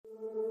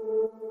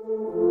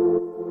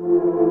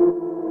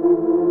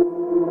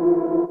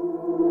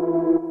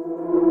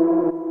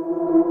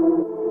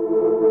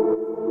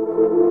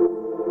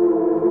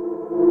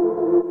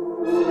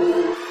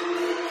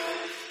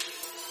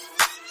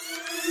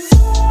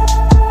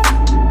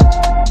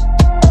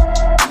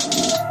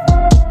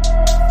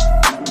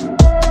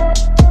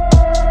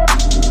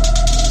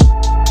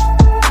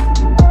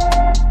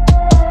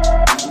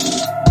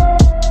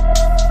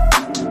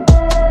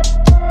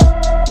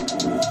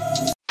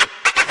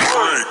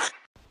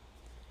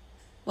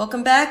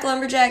Welcome back,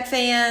 Lumberjack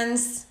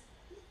fans.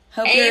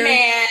 Hope you're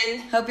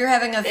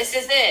having This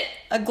is it.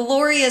 a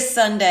glorious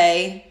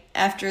Sunday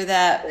after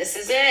that. This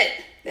is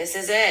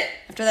it.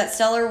 After that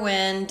stellar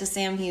win to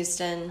Sam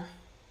Houston.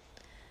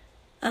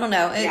 I don't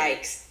know.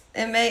 Yikes.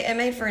 It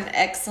made for an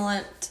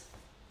excellent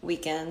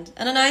weekend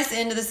and a nice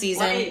end of the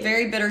season.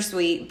 Very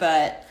bittersweet,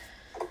 but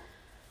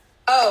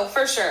oh,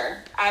 for sure.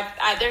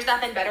 There's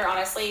nothing better,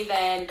 honestly,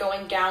 than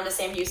going down to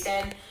Sam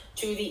Houston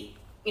to the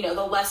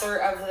lesser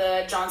of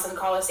the Johnson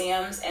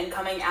Coliseums and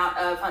coming out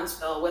of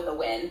Huntsville with a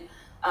win,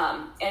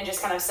 and just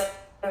kind of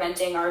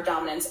cementing our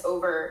dominance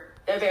over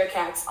the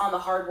Bearcats on the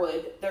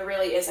hardwood. There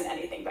really isn't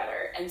anything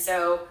better. And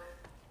so,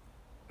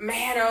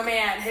 man, oh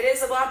man, it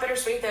is a lot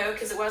bittersweet though,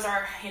 because it was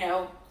our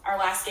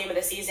last game of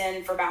the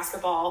season for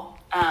basketball.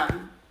 I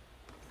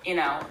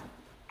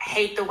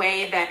hate the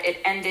way that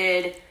it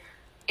ended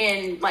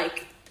in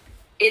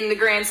the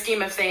grand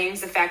scheme of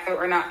things, the fact that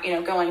we're not,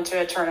 going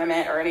to a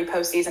tournament or any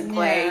postseason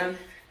play. Yeah.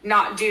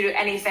 Not due to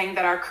anything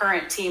that our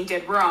current team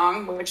did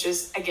wrong, which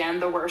is, again,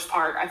 the worst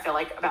part, I feel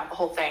like, about the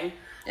whole thing.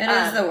 It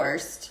is the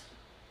worst.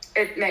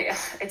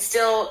 It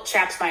still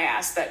chaps my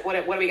ass, but what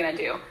are we going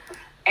to do?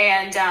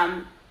 And,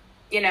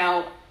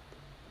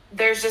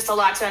 there's just a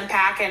lot to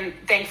unpack, and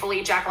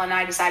thankfully Jacqueline and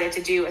I decided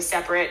to do a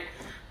separate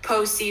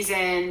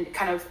postseason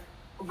kind of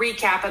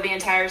recap of the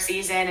entire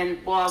season,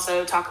 and we'll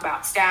also talk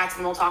about stats,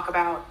 and we'll talk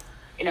about,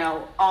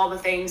 all the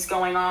things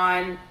going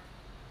on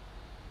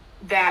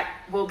that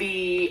will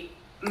be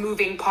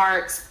moving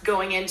parts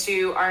going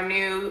into our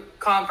new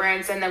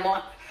conference. And then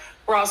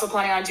we're also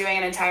planning on doing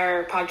an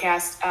entire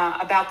podcast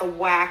about the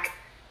WAC.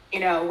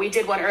 We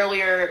did one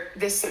earlier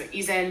this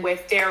season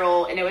with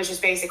Daryl, and it was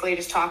just basically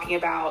just talking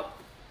about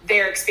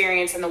their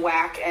experience in the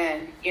WAC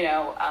and,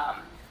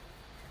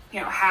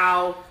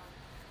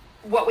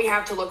 what we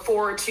have to look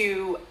forward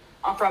to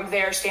from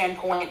their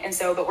standpoint. And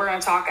so, but we're going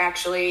to talk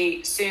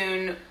actually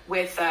soon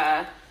with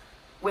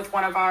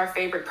one of our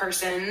favorite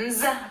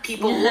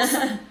people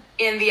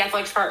in the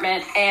athletics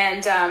department,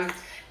 and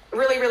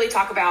really, really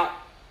talk about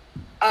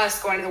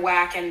us going to the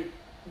WAC and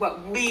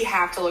what we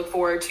have to look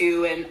forward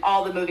to and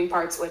all the moving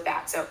parts with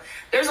that. So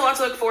there's a lot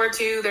to look forward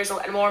to.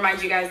 And we'll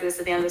remind you guys this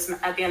at the end of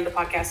the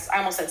podcast. I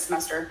almost said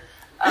semester.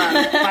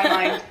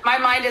 My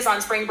mind is on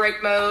spring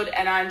break mode,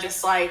 and I'm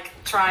just like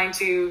trying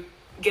to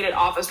get it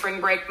off of spring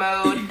break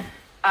mode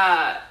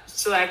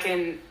so that I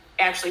can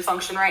actually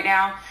function right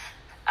now.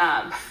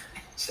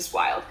 It's just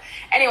wild.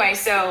 Anyway,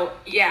 so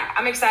yeah,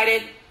 I'm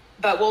excited,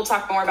 but we'll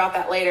talk more about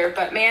that later.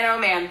 But man, oh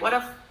man, what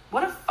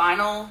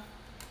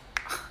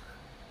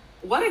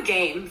a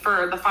game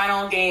for the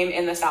final game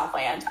in the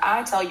Southland.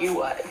 I tell you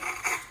what.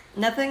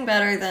 Nothing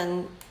better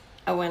than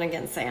a win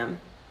against Sam.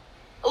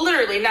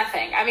 Literally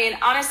nothing. I mean,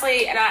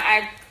 honestly, and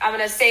I'm going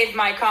to save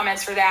my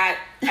comments for that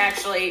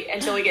actually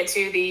until we get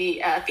to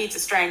the feats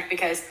of strength,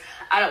 because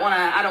I don't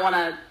want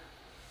to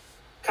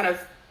kind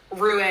of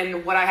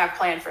ruin what I have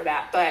planned for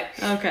that. But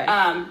okay.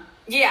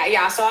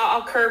 Yeah. So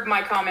I'll curb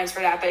my comments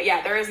for that. But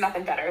yeah, there is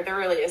nothing better. There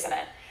really isn't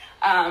it.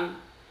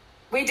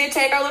 We did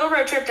take our little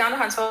road trip down to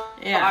Huntsville.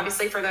 Yeah.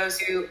 Obviously, for those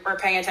who are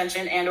paying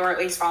attention and or at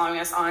least following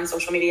us on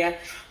social media,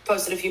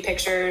 posted a few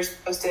pictures,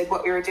 posted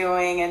what we were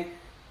doing, and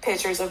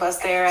pictures of us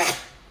there at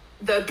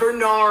the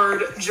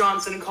Bernard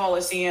Johnson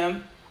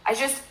Coliseum.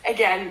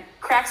 Again,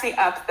 cracks me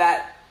up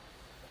that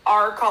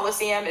our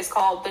Coliseum is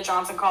called the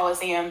Johnson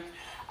Coliseum,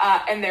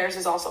 and theirs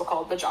is also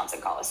called the Johnson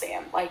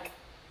Coliseum.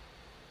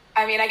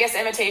 I guess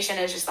imitation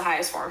is just the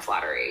highest form of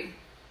flattery.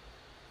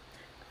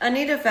 I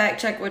need to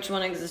fact check which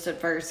one existed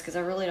first, because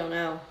I really don't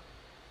know.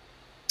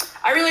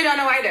 I really don't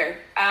know either.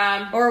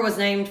 Or was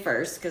named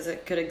first, because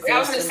it could exist. I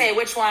was going to say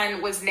which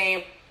one was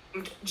named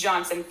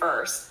Johnson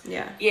first.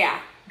 Yeah. Yeah,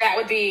 that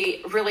would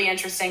be really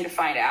interesting to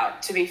find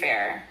out, to be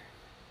fair.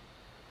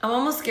 I'm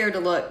almost scared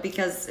to look,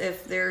 because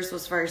if theirs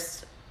was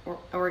first,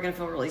 we're going to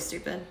feel really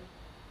stupid.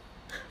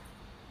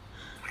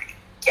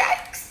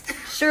 Yikes.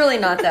 Surely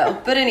not, though.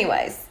 But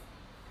anyways.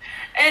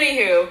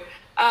 Anywho.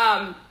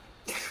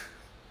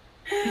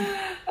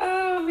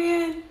 Oh,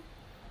 man.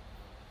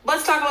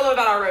 Let's talk a little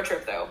about our road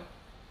trip, though.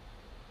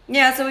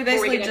 Yeah, so we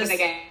basically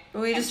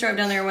just drove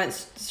down there and went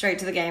straight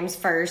to the games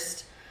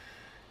first.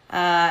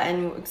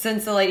 And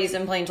since the ladies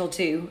didn't play until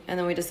 2, and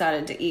then we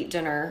decided to eat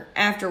dinner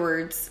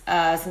afterwards,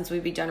 since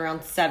we'd be done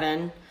around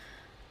 7.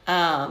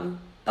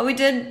 We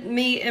did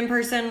meet in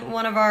person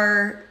one of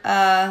our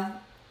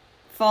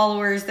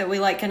followers that we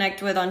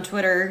connect with on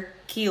Twitter,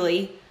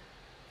 Keely.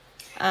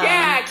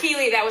 Yeah,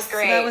 Keely, that was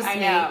great. So that was neat.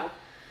 Know.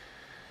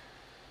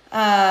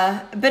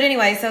 But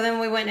anyway, so then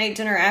we went and ate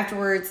dinner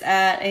afterwards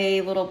at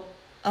a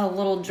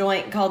little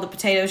joint called the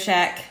Potato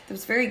Shack. It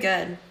was very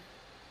good.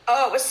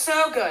 Oh, it was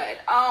so good.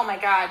 Oh my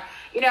God.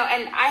 And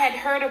I had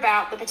heard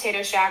about the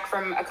Potato Shack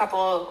from a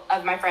couple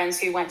of my friends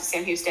who went to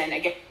Sam Houston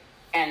again,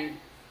 and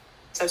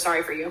so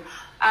sorry for you.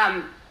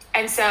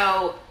 And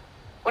so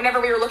whenever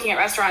we were looking at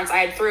restaurants, I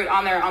had threw it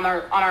on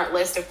our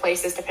list of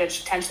places to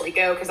potentially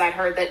go, because I'd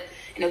heard that,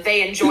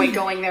 they enjoy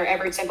going there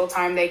every single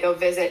time they go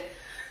visit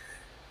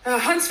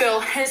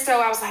Huntsville. And so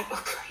I was like,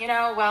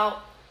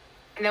 well,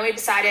 And then we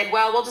decided,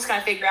 well, we'll just kind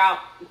of figure out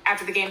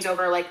after the game's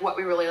over, like what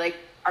we really like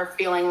are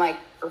feeling like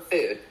for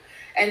food.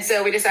 And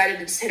so we decided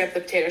to just hit up the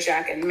Potato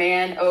Shack, and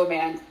man, oh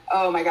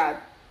my God.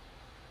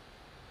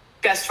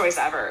 Best choice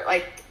ever.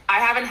 Like, I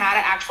haven't had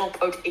an actual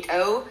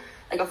potato,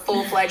 like a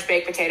full-fledged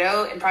baked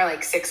potato, in probably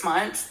like 6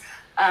 months.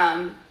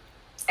 And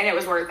it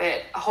was worth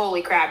it.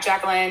 Holy crap.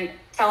 Jacqueline,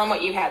 tell them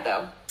what you had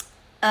though.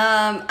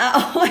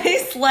 I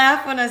always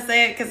laugh when I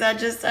say it because I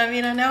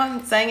know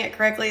I'm saying it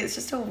correctly. It's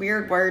just a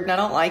weird word and I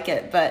don't like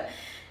it, but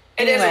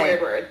anyway. It is a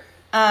weird word.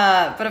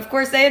 But of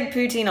course they had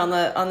poutine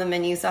on the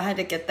menu, so I had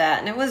to get that,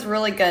 and it was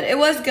really good. It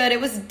was good. It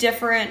was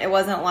different. It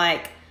wasn't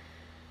like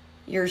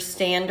your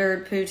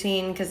standard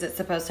poutine because it's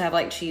supposed to have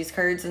like cheese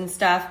curds and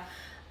stuff.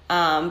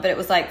 But it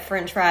was like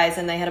French fries,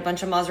 and they had a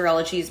bunch of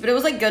mozzarella cheese, but it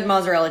was like good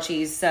mozzarella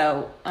cheese.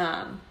 So,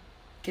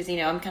 because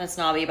I'm kind of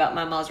snobby about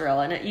my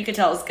mozzarella, and you could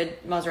tell it was good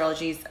mozzarella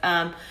cheese.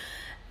 And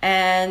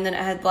then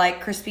it had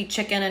like crispy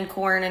chicken and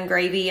corn and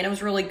gravy, and it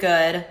was really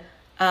good.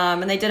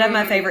 And they did have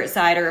my favorite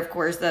cider, of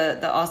course,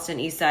 the Austin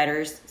East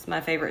ciders. It's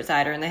my favorite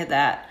cider, and they had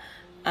that.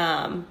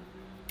 And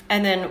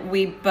then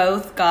we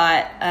both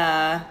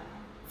got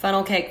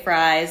funnel cake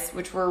fries,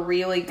 which were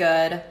really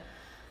good.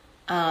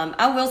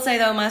 I will say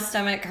though, my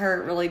stomach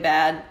hurt really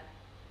bad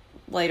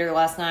later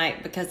last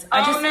night because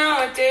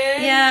it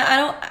did?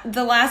 Yeah,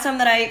 the last time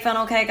that I ate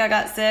funnel cake, I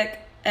got sick,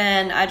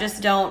 and I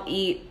just don't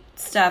eat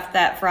stuff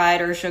that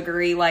fried or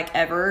sugary like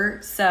ever,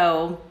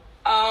 so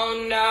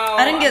oh no.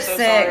 I didn't get so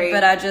sick, sorry.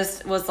 but I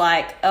just was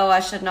like, oh, I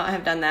should not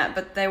have done that,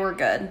 but they were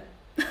good.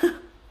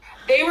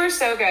 They were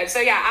so good. So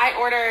yeah, I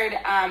ordered,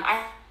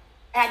 I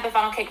had the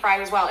funnel cake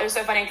fries as well. It was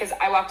so funny because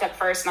I walked up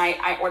first and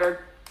I ordered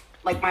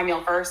like my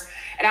meal first,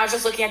 and I was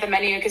just looking at the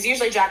menu because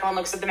usually Jacqueline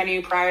looks at the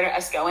menu prior to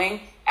us going,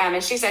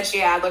 and she said she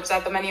had looked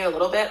at the menu a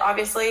little bit,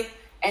 obviously,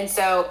 and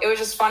so it was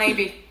just funny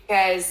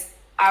because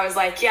I was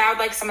like, yeah, I would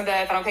like some of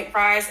the funnel cake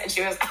fries, and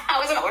she was, I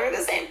was gonna order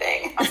the same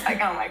thing. I was like,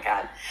 oh my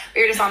God,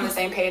 we were just on the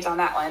same page on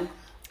that one.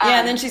 Yeah,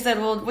 and then she said,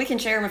 well, we can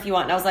share them if you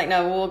want, and I was like,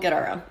 no, we'll get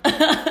our own.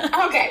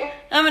 Okay.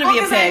 I'm gonna be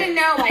a pig. I didn't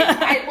know, like,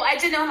 I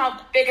didn't know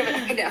how big of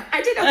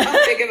I didn't know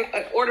how big of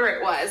an order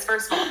it was,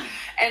 first of all,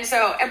 and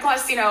so, and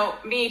plus,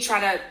 me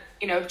trying to,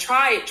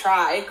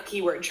 try,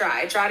 keyword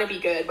try to be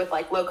good with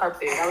like low carb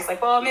food. I was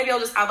like, well, maybe I'll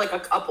just have like a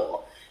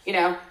couple,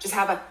 just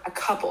have a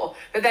couple.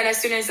 But then as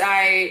soon as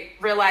I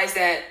realized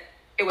that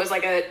it was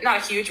like not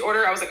a huge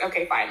order, I was like,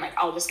 okay, fine. Like,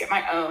 I'll just get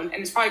my own.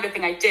 And it's probably a good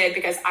thing I did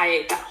because I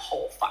ate that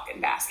whole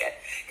fucking basket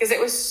because it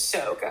was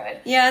so good.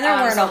 Yeah, and there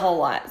weren't a whole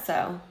lot,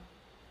 so.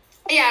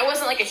 Yeah, it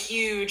wasn't like a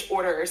huge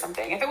order or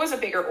something. If it was a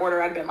bigger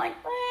order, I'd have been like,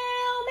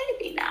 well,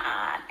 maybe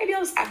not. Maybe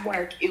I'll just have one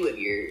or two of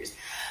yours.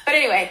 But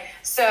anyway,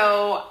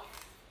 so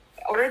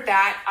ordered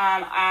that.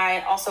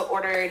 I also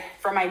ordered,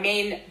 for my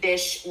main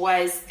dish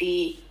was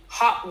the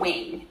hot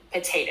wing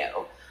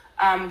potato,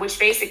 which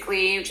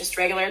basically just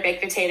regular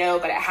baked potato,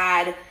 but it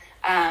had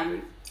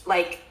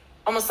like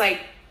almost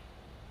like,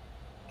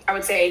 I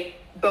would say,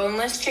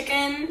 boneless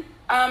chicken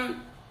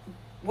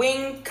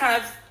wing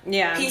kind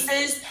of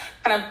pieces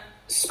kind of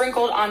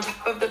sprinkled on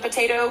top of the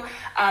potato,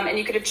 and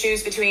you could have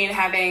choose between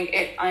having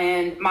it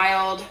in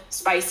mild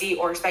spicy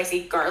or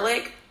spicy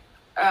garlic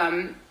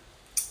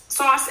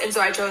sauce, and so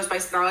I chose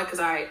spicy garlic because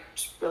I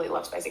just really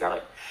love spicy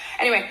garlic.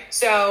 Anyway,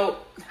 so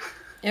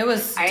it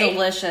was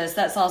delicious.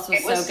 That sauce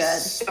was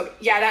so good.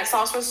 That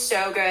sauce was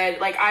so good.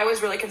 Like, I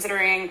was really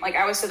considering, like,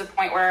 I was to the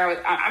point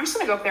where I'm just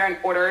gonna go up there and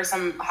order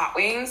some hot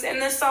wings in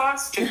this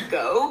sauce to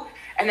go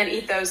and then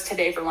eat those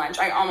today for lunch.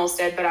 I almost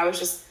did, but I was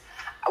just,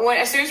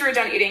 as soon as we were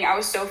done eating, I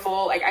was so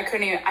full, like I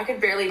could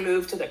barely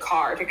move to the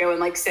car to go and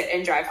like sit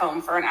and drive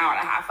home for an hour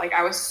and a half. Like,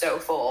 I was so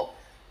full.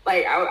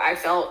 Like, I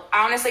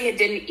honestly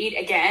didn't eat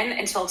again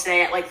until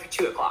today at like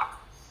 2:00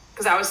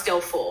 because I was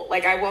still full.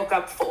 Like, I woke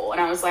up full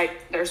and I was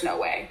like, there's no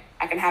way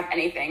I can have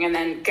anything. And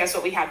then guess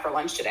what we had for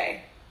lunch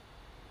today?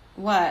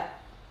 What?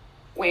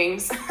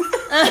 Wings.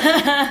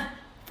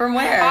 From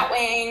where? Hot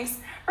wings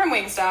from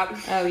Wingstop.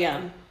 Oh,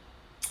 yeah.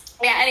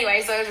 Yeah,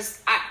 anyway, so just,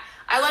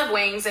 I love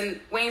wings, and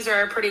wings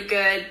are a pretty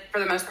good, for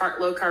the most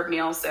part, low carb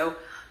meal. So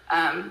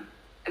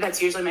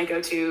that's usually my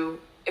go-to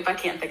if I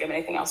can't think of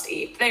anything else to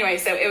eat. But anyway,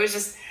 so it was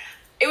just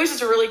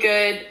a really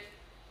good,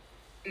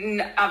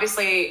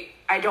 obviously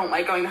I don't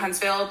like going to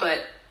Huntsville,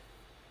 but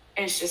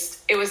it's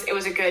just, it was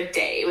a good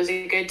day. It was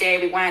a good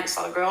day. We went,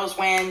 saw the girls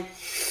win,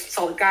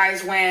 saw the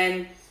guys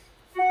win,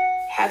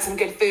 had some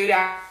good food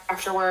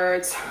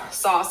afterwards,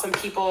 saw some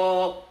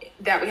people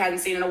that we hadn't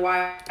seen in a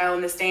while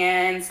in the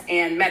stands,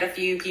 and met a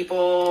few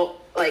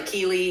people like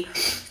Keely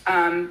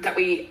that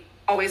we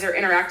always are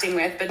interacting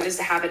with, but just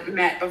haven't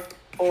met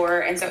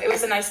before. And so it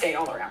was a nice day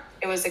all around.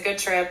 It was a good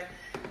trip.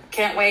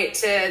 Can't wait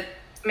to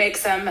make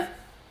some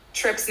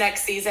trips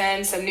next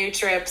season, some new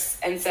trips.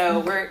 And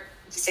so we're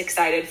just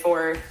excited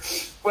for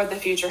what the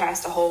future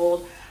has to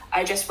hold.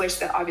 I just wish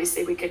that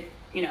obviously we could,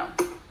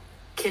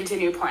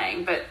 continue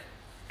playing, but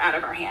out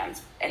of our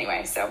hands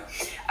anyway. So,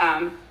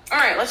 all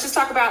right, let's just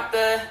talk about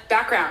the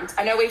background.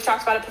 I know we've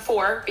talked about it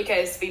before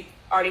because we've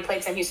already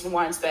played Sam Houston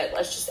once, but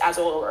let's just, as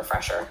a little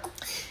refresher.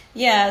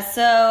 Yeah,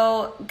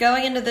 so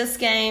going into this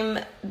game,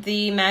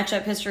 the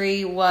matchup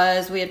history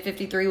was we had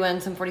 53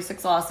 wins and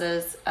 46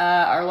 losses.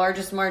 Our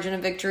largest margin of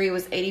victory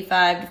was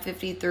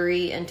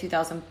 85-53 in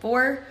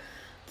 2004.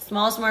 The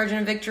smallest margin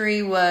of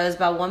victory was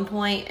by 1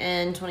 point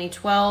in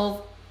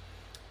 2012.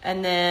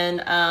 And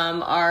then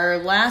our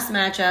last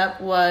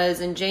matchup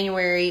was in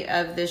January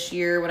of this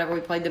year, whenever we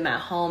played them at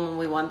home, and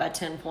we won by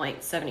 10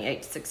 points,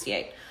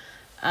 78-68.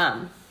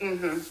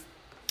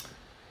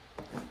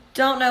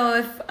 Don't know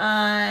if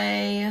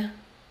I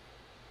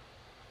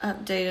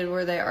updated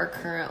where they are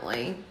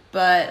currently,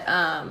 but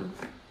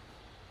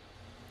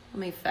let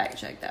me fact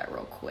check that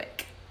real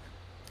quick.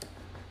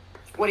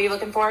 What are you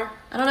looking for?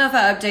 I don't know if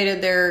I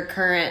updated their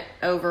current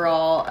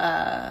overall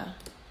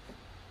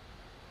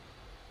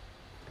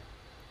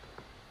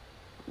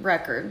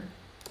record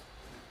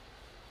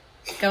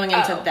going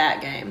into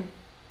that game.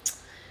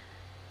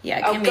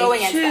 Yeah, give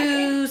me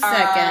 2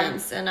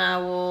 seconds, and I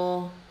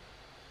will...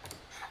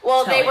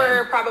 Well, they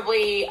were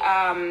probably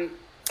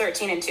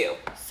 13-2.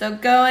 So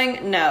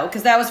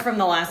because that was from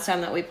the last time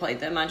that we played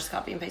them. I just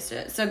copy and pasted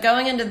it. So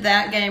going into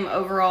that game,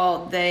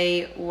 overall,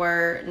 they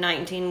were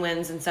 19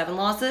 wins and 7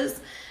 losses,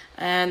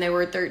 and they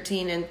were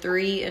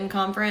 13-3 in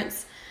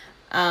conference.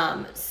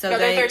 They're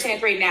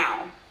 13-3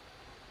 now.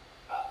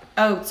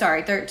 Oh,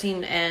 sorry,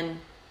 13-2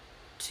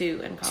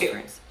 in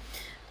conference.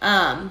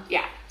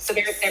 Yeah, so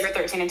they were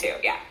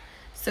 13-2. Yeah.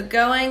 So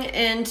going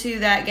into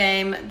that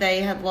game,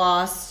 they had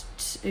lost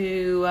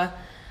to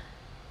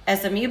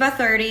SMU by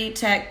 30,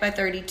 Tech by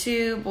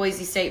 32,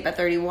 Boise State by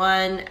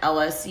 31,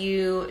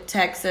 LSU,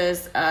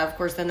 Texas. Of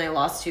course, then they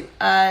lost to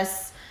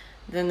us.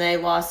 Then they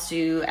lost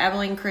to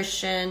Abilene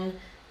Christian,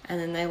 and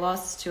then they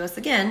lost to us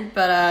again.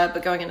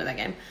 But going into that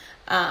game,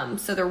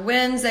 so their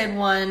wins, they had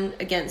won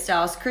against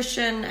Dallas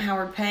Christian,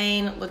 Howard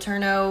Payne,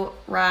 Laterno,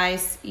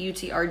 Rice,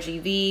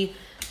 UTRGV,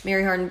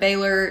 Mary Hardin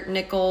Baylor,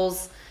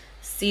 Nichols,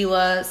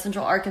 Sela,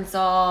 Central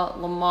Arkansas,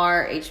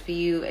 Lamar,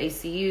 HPU,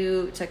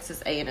 ACU,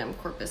 Texas A&M,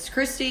 Corpus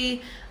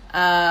Christi.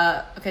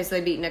 So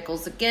they beat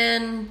Nichols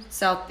again,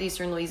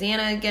 Southeastern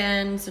Louisiana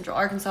again, Central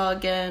Arkansas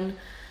again,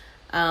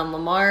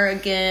 Lamar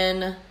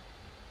again,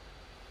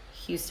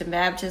 Houston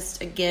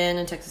Baptist again,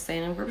 and Texas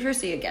A&M, Corpus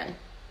Christi again.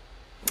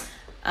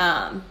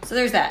 So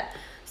there's that.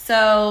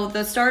 So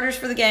the starters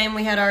for the game,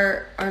 we had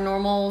our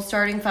normal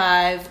starting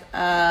 5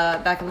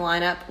 back in the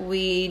lineup.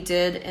 We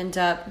did end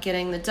up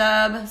getting the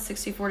dub,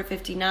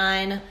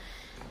 64-59,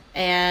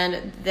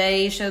 and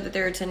they showed that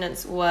their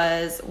attendance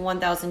was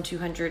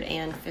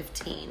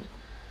 1,215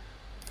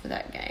 for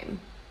that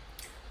game.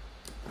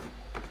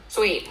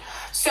 Sweet.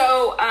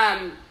 So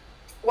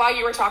while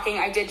you were talking,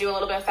 I did do a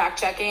little bit of fact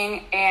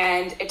checking,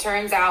 and it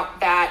turns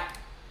out that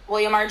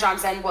William R.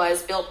 Johnson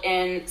was built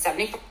in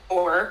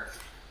 74.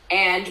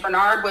 And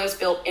Bernard was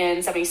built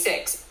in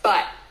 76.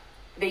 But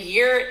the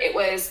year it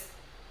was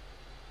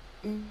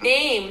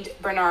named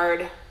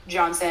Bernard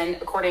Johnson,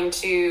 according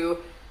to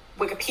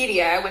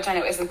Wikipedia, which I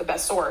know isn't the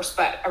best source,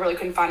 but I really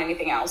couldn't find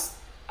anything else,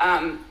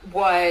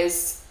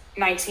 was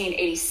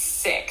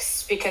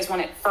 1986. Because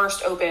when it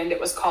first opened, it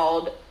was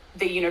called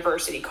the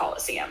University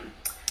Coliseum.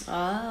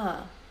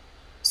 Ah.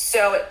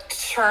 So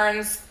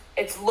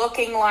it's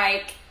looking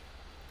like...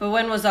 But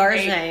when was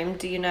ours named?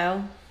 Do you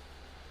know?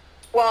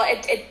 Well,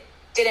 it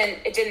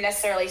didn't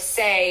necessarily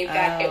say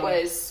that it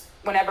was,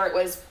 whenever it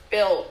was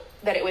built,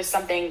 that it was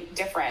something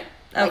different,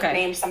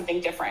 named something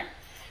different.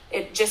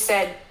 It just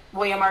said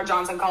William R.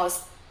 Johnson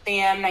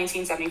Coliseum,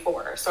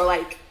 1974. So,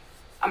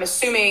 I'm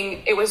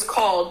assuming it was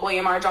called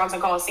William R. Johnson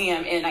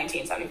Coliseum in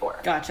 1974.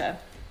 Gotcha.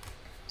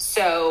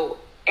 So,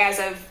 as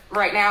of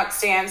right now, it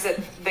stands that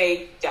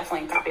they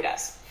definitely copied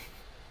us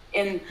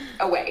in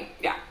a way.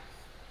 Yeah.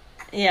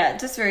 Yeah,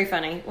 just very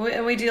funny.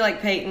 We do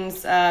like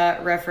Peyton's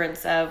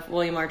reference of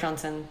William R.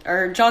 Johnson,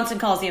 or Johnson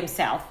Coliseum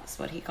South is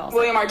what he calls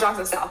William R.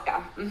 Johnson South,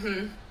 yeah.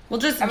 Mm-hmm. Well,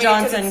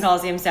 Johnson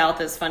Coliseum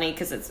South is funny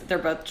because they're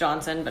both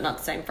Johnson, but not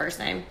the same first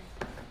name.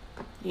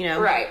 You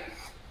know? Right.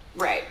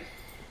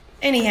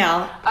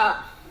 Anyhow.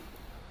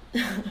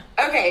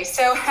 Okay,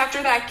 so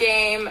after that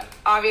game,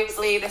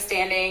 obviously the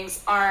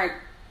standings aren't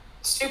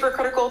super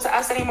critical to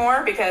us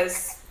anymore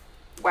because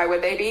why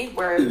would they be?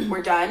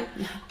 We're done.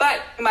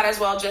 But we might as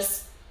well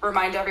just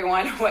remind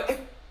everyone what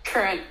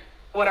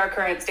our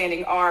current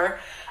standing are.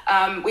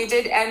 We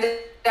did end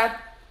up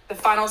the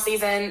final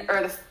season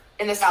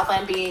in the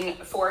Southland being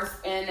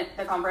 4th in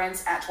the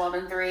conference at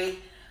 12-3.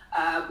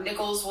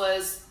 Nichols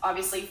was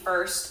obviously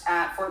first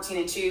at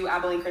 14-2.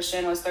 Abilene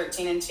Christian was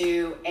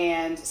 13-2,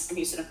 and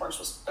Houston, of course,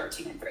 was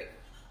 13-3.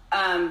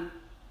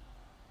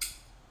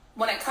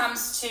 When it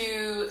comes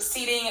to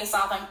seeding in the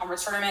Southland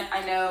Conference tournament,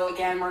 I know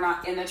again we're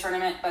not in the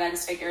tournament, but I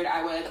just figured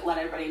I would let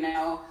everybody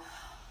know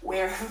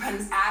where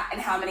everyone's at and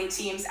how many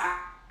teams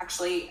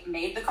actually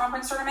made the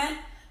conference tournament.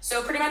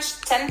 So pretty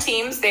much 10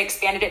 teams. They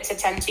expanded it to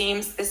 10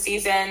 teams this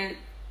season.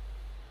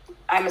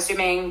 I'm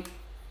assuming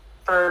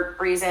for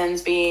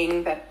reasons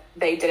being that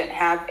they didn't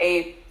have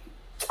a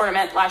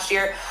tournament last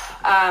year.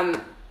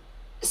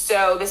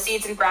 So the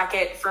seeds and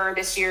bracket for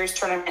this year's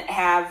tournament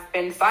have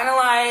been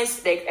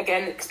finalized. They,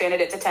 again, expanded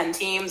it to 10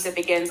 teams. It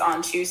begins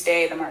on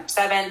Tuesday, March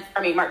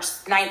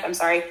 9th, I'm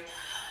sorry.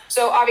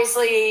 So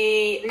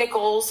obviously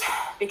Nichols,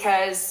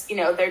 because,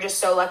 they're just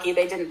so lucky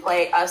they didn't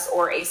play us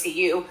or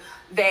ACU,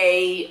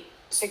 they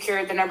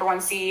secured the number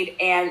 1 seed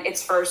and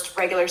its first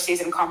regular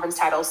season conference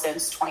title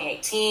since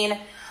 2018.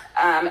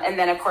 And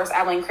then, of course,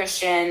 Abilene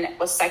Christian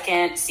was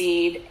 2nd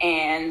seed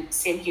and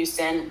Sam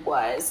Houston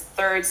was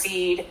 3rd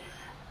seed.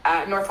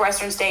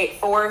 Northwestern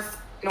State 4th,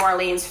 New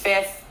Orleans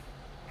 5th,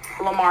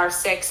 Lamar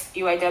 6th,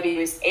 UIW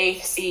is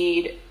 8th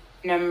seed,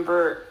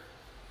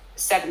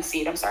 7th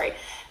seed, I'm sorry.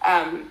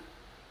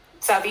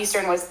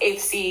 Southeastern was 8th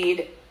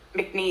seed,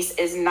 McNeese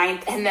is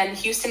 9th, and then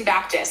Houston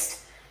Baptist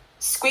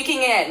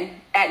squeaking in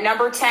at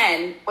number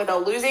 10 with a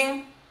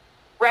losing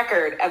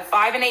record of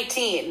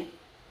 5-18,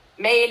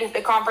 made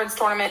the conference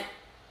tournament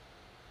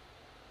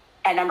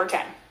at number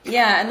 10.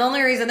 Yeah, and the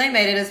only reason they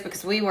made it is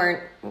because we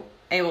weren't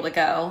able to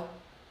go.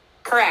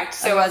 Correct.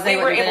 So if they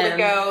were able to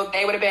go,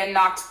 they would have been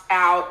knocked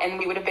out, and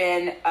we would have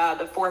been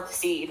the 4th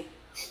seed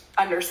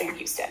under Sam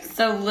Houston.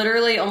 So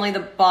literally only the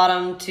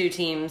bottom 2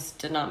 teams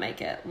did not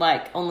make it.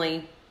 Like,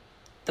 only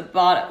the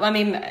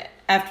bottom,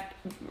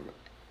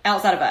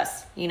 outside of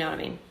us. You know what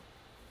I mean?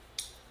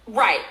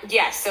 Right.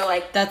 Yes.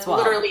 So, that's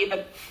wild. Literally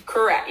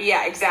correct.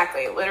 Yeah,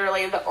 exactly.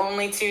 Literally the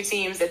only 2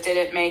 teams that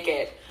didn't make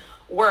it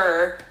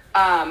were,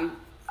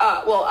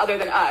 other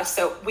than us.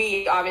 So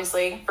we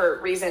obviously, for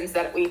reasons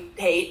that we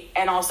hate,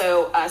 and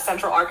also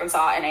Central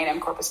Arkansas and A&M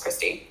Corpus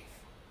Christi,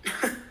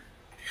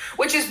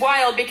 which is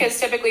wild because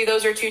typically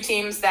those are 2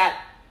 teams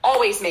that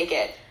always make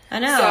it. I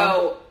know.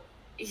 So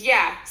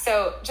yeah.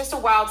 So just a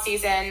wild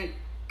season,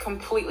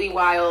 completely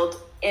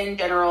wild in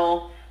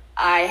general.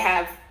 I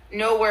have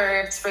no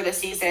words for the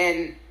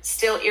season.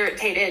 Still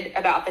irritated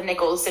about the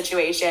Nichols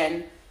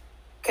situation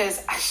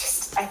because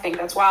I think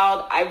that's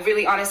wild. I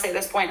really honestly at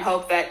this point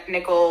hope that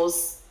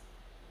Nichols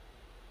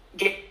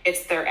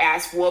gets their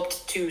ass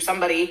whooped to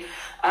somebody,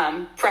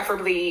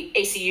 preferably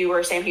ACU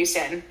or Sam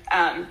Houston,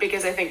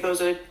 because I think those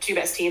are the 2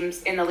 best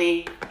teams in the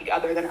league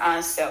other than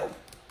us. So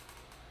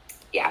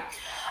yeah.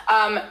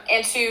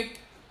 And to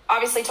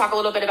obviously talk a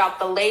little bit about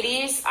the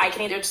ladies, I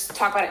can either just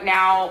talk about it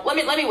now. Let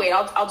me wait.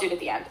 I'll do it at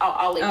the end.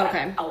 I'll leave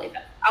that.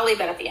 I'll leave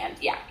that at the end.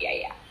 Yeah.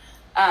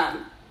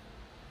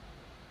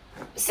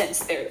 Since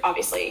they're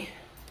obviously,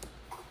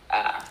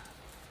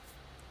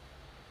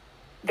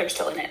 they're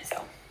still in it.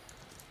 So,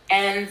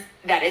 and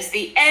that is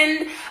the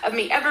end of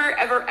me ever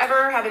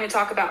having to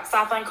talk about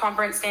Southland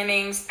Conference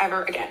standings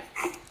ever again.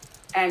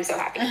 And I'm so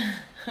happy.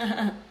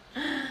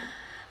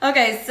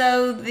 Okay,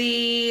 so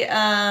the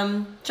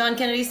John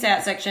Kennedy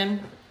stat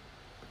section.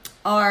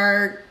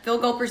 Our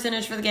field goal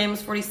percentage for the game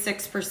was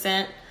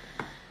 46%.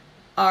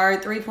 Our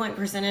 3-point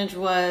percentage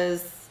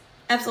was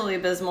absolutely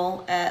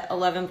abysmal at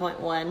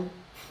 11.1.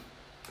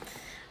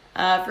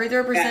 Free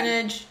throw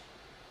percentage,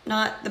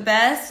 not the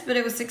best, but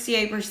it was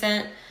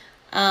 68%.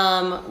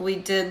 We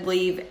did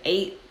leave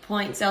 8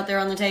 points out there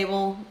on the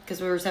table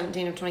because we were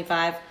 17 of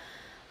 25.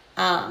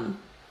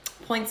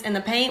 Points in the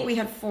paint, we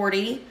had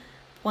 40.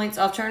 Points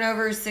off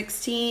turnovers,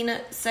 16.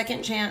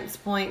 Second chance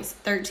points,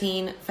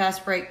 13.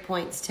 Fast break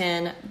points,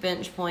 10.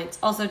 Bench points,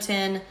 also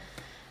 10.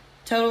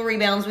 Total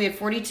rebounds, we had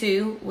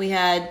 42. We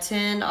had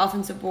 10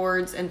 offensive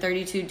boards and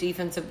 32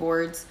 defensive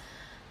boards.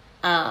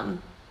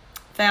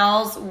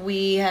 Fouls,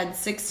 we had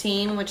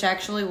 16, which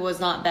actually was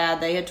not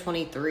bad. They had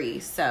 23,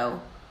 so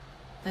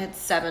they had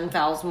 7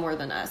 fouls more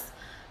than us.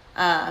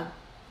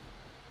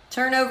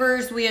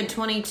 Turnovers, we had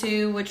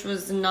 22, which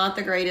was not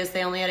the greatest.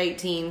 They only had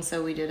 18,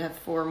 so we did have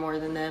 4 more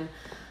than them.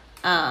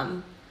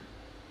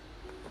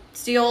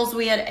 Steals,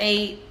 we had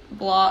 8.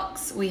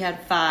 Blocks, we had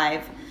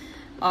 5.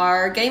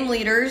 Our game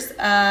leaders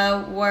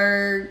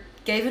were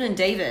Gavin and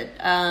David.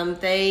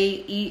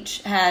 They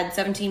each had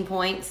 17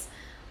 points.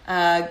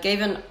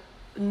 Gavin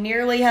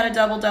nearly had a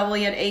double-double.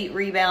 He had 8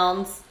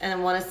 rebounds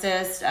and 1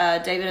 assist.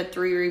 David had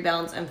 3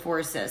 rebounds and 4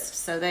 assists.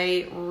 So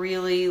they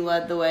really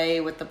led the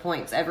way with the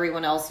points.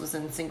 Everyone else was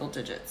in single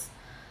digits.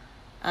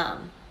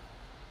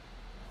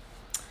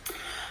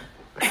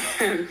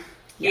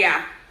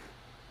 Yeah.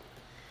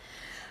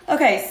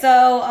 Okay,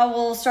 so I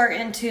will start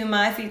into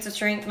my feats of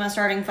strength, my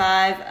starting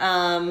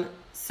 5.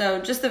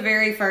 So just the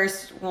very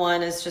first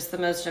one is just the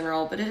most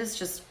general, but it is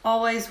just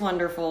always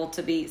wonderful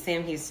to beat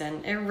Sam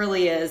Houston. It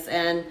really is.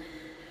 And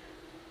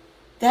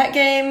that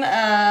game,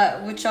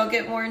 which I'll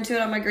get more into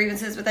it on my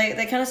grievances, but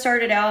they kind of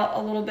started out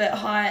a little bit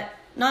hot.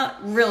 Not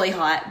really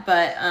hot,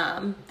 but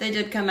they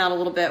did come out a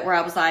little bit where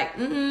I was like,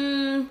 are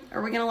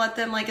we going to let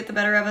them get the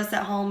better of us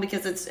at home?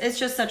 Because it's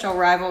just such a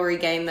rivalry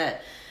game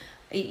that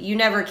you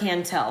never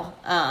can tell,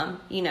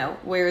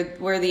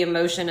 where the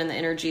emotion and the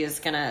energy is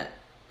gonna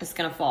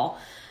fall.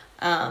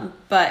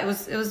 But it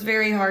was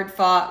very hard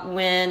fought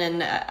win,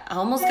 and I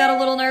almost got a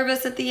little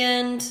nervous at the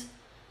end.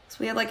 So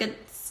we had a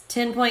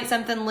 10-point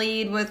something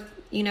lead with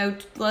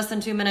less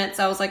than 2 minutes.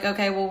 I was like,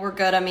 okay, well, we're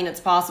good. I mean,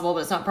 it's possible, but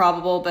it's not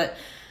probable. But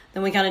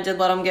then we kind of did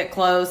let them get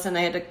close, and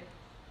they had to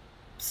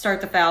start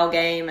the foul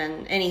game.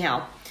 And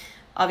anyhow,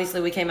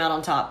 obviously we came out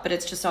on top, but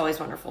it's just always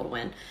wonderful to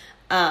win.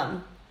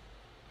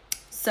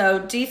 So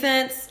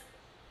defense,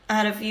 I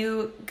had a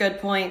few good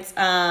points.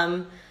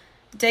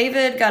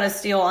 David got a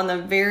steal on the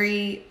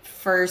very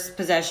first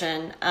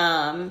possession.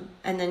 And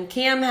then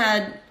Cam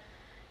had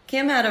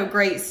a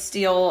great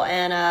steal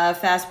and a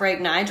fast break.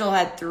 Nigel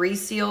had 3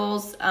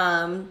 steals.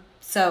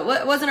 So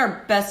it wasn't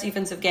our best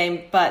defensive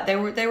game, but they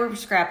were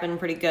scrapping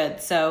pretty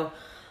good. So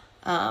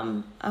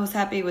I was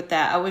happy with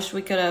that. I wish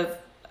we could have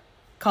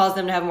caused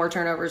them to have more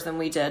turnovers than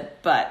we did,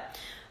 but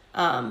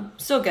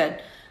still good.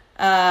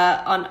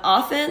 On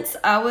offense,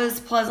 I was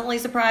pleasantly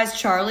surprised.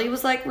 Charlie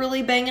was like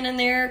really banging in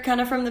there kind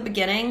of from the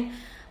beginning.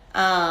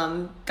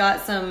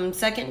 Got some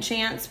second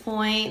chance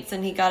points,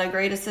 and he got a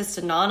great assist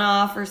to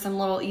Nana for some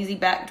little easy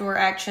backdoor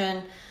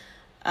action.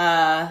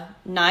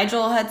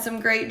 Nigel had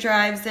some great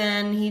drives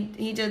in.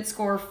 He did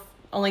score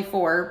only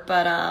 4,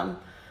 but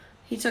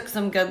he took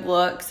some good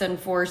looks and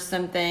forced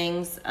some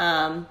things.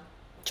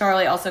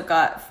 Charlie also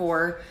got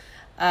 4.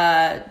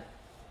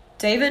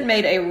 David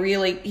made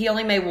he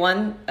only made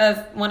one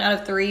out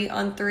of 3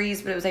 on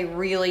threes, but it was a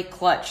really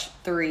clutch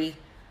 3,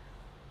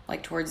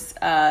 like towards the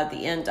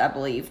end, I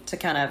believe, to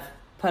kind of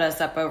put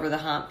us up over the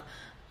hump.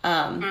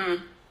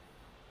 And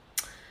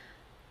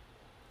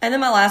then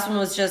my last one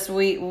was just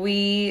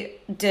we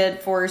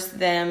did force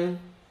them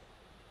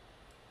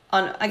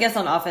on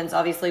offense.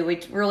 Obviously,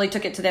 we really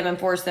took it to them and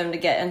forced them to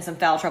get in some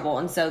foul trouble,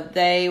 and so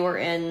they were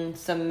in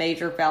some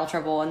major foul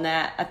trouble, and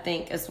that I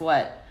think is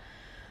what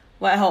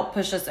helped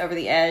push us over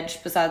the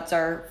edge besides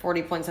our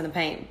 40 points in the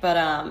paint. But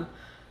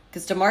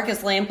because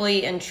DeMarcus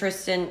Lampley and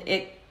Tristan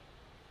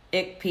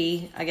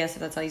Ikpe, I guess if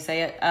that's how you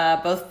say it,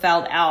 both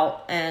fouled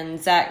out, and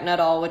Zach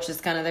Nuttall, which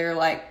is kind of their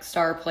like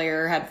star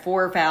player, had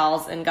 4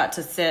 fouls and got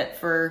to sit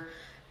for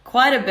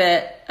quite a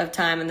bit of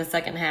time in the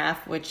second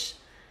half, which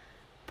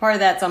part of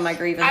that's on my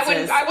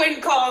grievances. I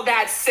wouldn't call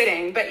that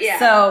sitting, but yeah.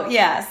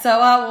 So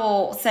I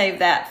will save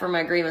that for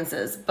my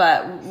grievances,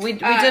 but we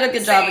did a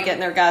good job of getting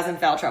their guys in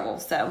foul trouble,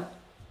 so.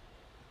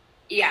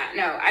 Yeah,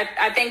 no,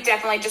 I think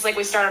definitely just like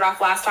we started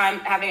off last time,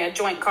 having a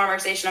joint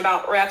conversation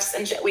about refs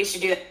and shit, we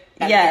should do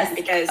that yes.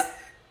 Because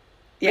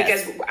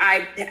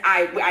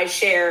I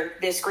share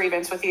this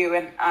grievance with you,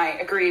 and I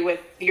agree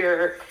with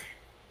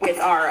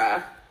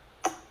our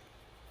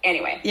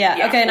anyway.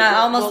 Yeah, okay, and I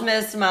almost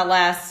missed my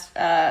last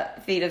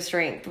feat of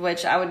strength,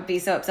 which I would be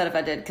so upset if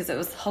I did because it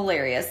was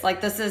hilarious.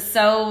 Like, this is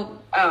so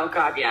oh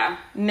god, yeah,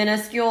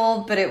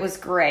 minuscule, but it was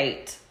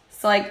great.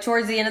 So like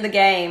towards the end of the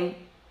game,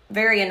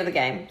 very end of the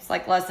game, it's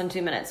like less than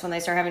 2 minutes when they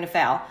start having to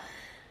foul.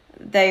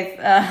 They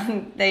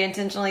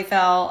intentionally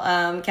foul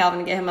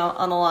Calvin to get him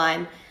on the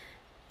line,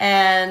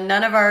 and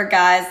none of our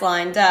guys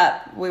lined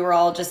up. We were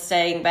all just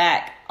staying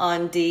back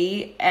on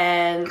D,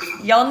 and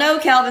y'all know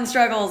Calvin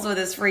struggles with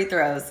his free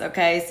throws,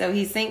 okay? So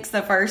he sinks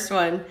the first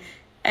one,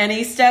 and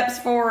he steps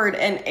forward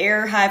and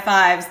air high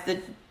fives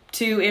the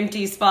 2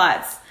 empty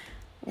spots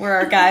where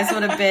our guys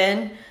would have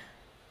been.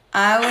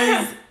 I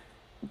was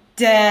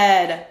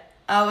dead.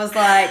 I was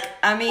like,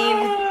 I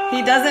mean,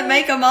 he doesn't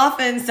make them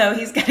often, so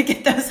he's got to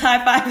get those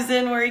high fives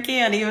in where he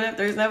can, even if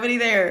there's nobody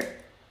there.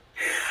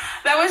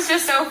 That was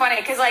just so funny,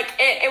 because, like,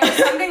 it was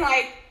something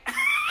like,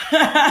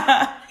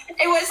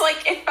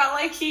 it felt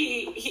like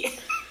he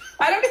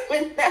I don't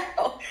even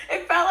know.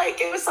 It felt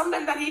like it was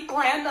something that he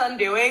planned on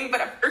doing,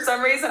 but for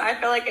some reason, I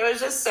feel like it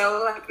was just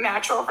so, like,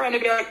 natural for him to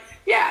be like,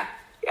 yeah.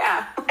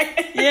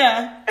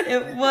 Yeah,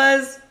 it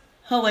was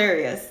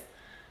hilarious.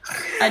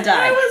 I died.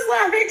 I was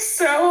laughing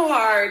so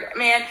hard,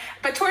 man.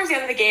 But towards the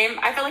end of the game,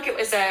 I felt like it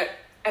was a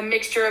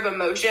mixture of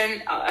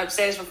emotion. I'll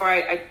say this before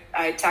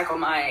I tackle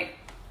my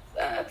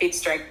feat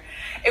strength.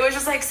 It was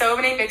just like so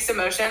many mixed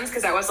emotions,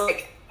 because I was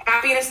like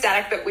happy and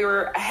ecstatic that we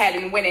were ahead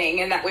and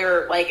winning, and that we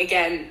were like,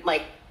 again,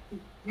 like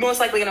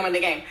most likely going to win the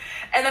game.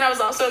 And then I was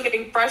also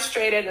getting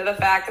frustrated at the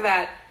fact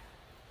that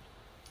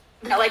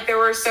like there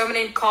were so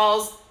many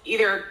calls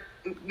either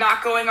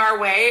not going our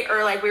way,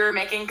 or like we were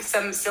making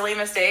some silly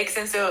mistakes,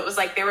 and so it was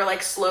like they were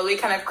like slowly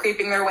kind of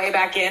creeping their way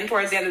back in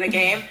towards the end of the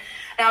game,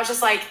 and I was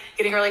just like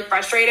getting really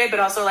frustrated,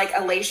 but also like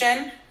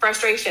elation,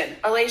 frustration,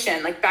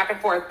 elation, like back and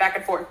forth.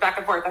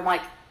 I'm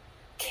like,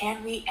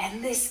 can we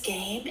end this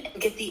game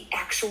and get the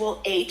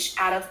actual H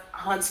out of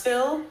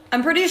Huntsville?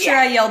 I'm pretty sure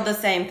I yelled the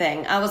same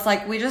thing. I was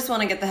like, we just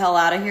want to get the hell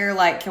out of here.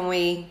 Like, can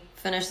we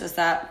finish this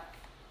up?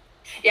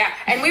 Yeah,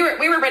 and we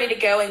were ready to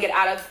go and get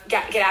out of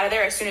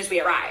there as soon as we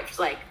arrived.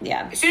 Like,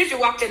 as soon as we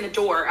walked in the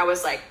door, I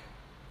was like,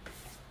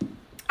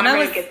 I'm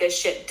ready to get this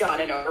shit done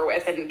and over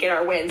with and get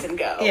our wins and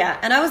go. Yeah,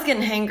 and I was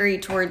getting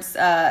hangry towards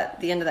the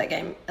end of that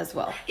game as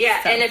well.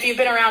 Yeah, so. And if you've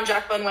been around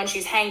Jacqueline when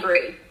she's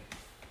hangry,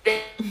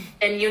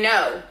 then you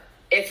know.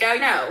 If you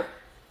know,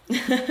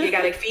 you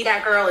got to feed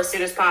that girl as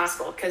soon as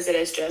possible, because it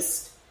is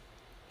just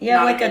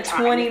like a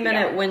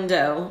 20-minute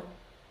window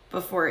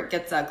before it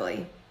gets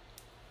ugly.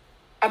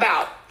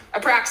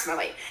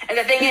 Approximately. And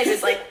the thing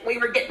is like we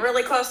were getting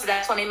really close to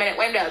that 20-minute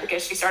window,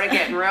 because she started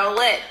getting real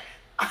lit.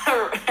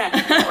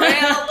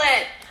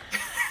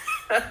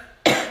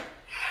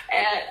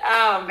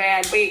 Oh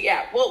man,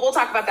 we'll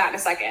talk about that in a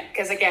second,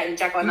 because again,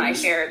 Jekyll and I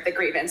share the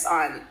grievance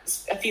on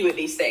a few of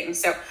these things.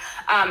 So,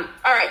 all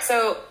right.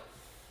 So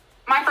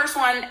my first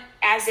one,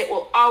 as it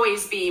will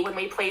always be when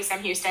we play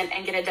Sam Houston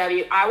and get a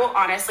W, I will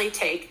honestly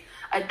take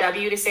a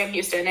W to Sam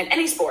Houston in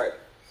any sport.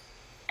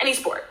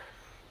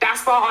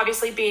 Basketball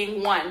obviously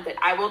being one, but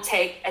I will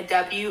take a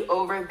W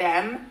over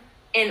them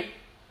in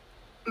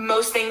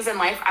most things in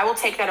life. I will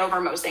take that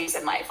over most things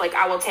in life. Like,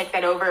 I will take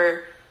that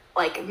over,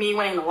 like, me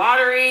winning the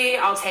lottery.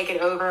 I'll take it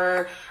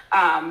over,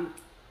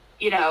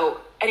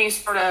 any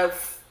sort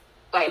of,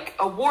 like,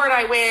 award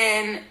I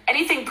win,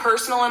 anything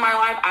personal in my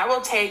life. I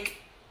will take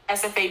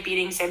SFA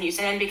beating Sam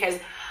Houston in, because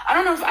I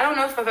don't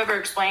know if I've ever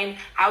explained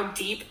how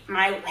deep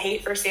my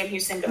hate for Sam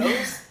Houston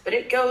goes, but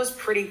it goes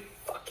pretty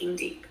fucking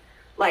deep.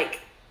 Like,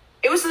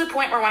 it was to the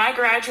point where when I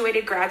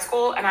graduated grad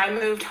school and I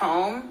moved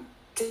home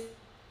to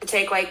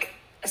take like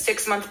a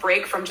 6-month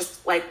break from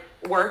just like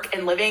work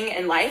and living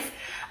and life,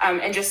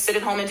 and just sit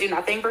at home and do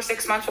nothing for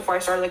 6 months before I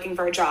started looking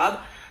for a job.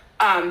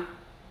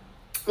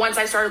 Once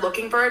I started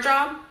looking for a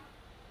job,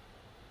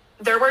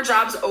 there were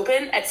jobs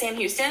open at Sam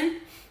Houston,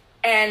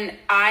 and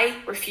I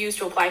refused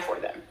to apply for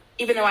them,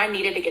 even though I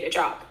needed to get a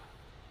job.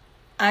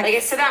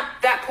 It's to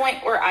that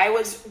point where I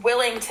was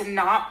willing to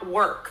not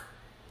work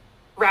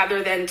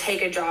rather than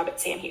take a job at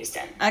Sam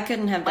Houston. I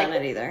couldn't have done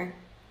it either.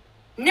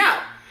 No.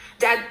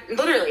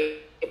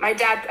 My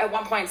dad at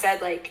one point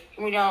said, like,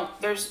 you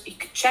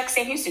could check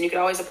Sam Houston, you could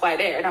always apply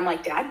there. And I'm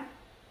like, Dad,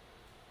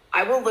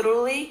 I will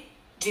literally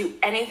do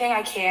anything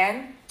I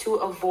can to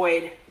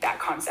avoid that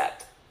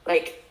concept.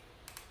 Like,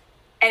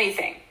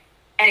 anything.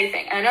 And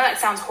I know that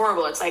sounds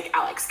horrible. It's like,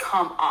 Alex,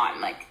 come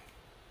on. Like,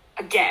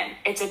 again,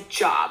 it's a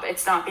job.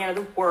 It's not the end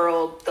of the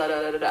world.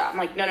 I'm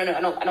like, no.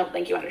 I don't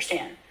think you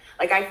understand.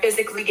 Like, I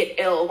physically get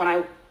ill when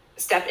I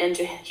step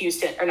into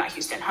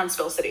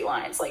Huntsville City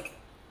Lines. Like,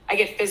 I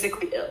get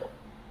physically ill.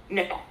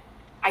 No,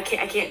 I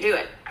can't do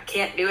it. I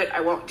can't do it.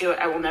 I won't do it.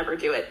 I will never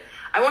do it.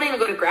 I won't even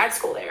go to grad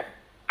school there.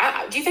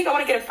 Do you think I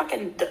want to get a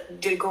fucking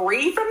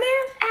degree from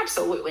there?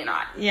 Absolutely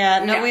not.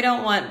 Yeah, no, we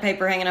don't want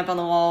paper hanging up on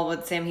the wall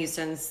with Sam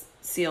Houston's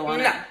seal on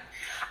it. No.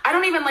 I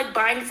don't even like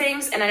buying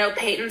things, and I know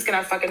Peyton's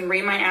gonna fucking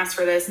ream my ass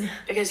for this,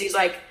 because he's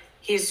like,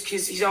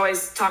 he's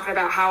always talking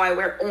about how I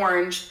wear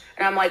orange,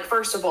 and I'm like,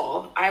 first of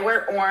all, I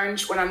wear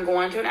orange when I'm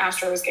going to an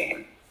Astros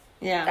game.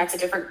 Yeah. That's a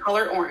different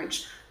color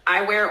orange.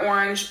 I wear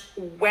orange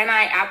when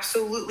I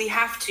absolutely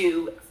have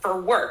to for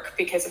work,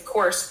 because of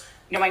course,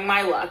 knowing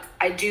my luck,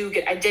 I did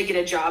get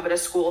a job at a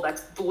school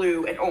that's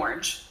blue and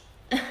orange.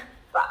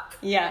 Fuck.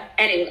 Yeah.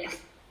 Anyway.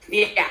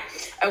 Yeah.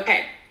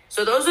 Okay.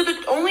 So those are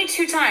the only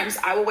 2 times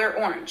I will wear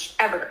orange.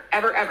 Ever.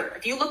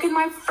 If you look in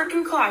my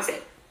freaking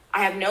closet,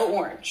 I have no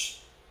orange.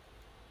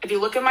 If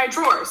you look in my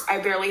drawers, I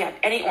barely have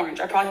any orange.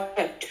 I probably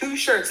have 2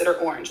 shirts that are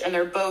orange, and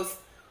they're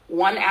both,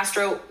 one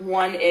Astro,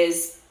 one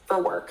is for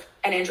work,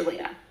 and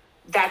Angelina.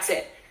 That's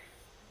it.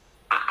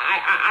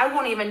 I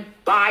won't even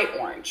buy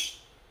orange.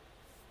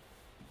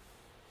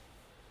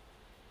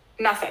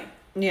 Nothing.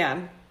 Yeah.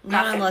 Not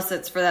Nothing. Unless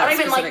it's for that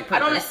specific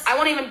purpose. I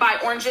won't even buy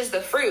oranges,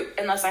 the fruit,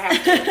 unless I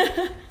have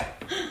to.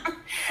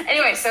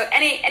 Anyway, so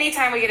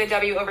anytime we get a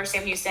W over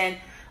Sam Houston,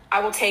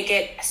 I will take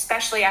it,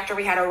 especially after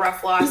we had a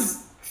rough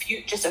loss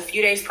just a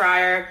few days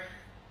prior.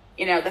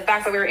 The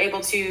fact that we were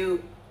able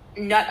to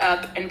nut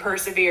up and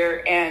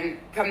persevere and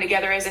come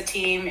together as a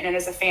team and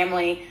as a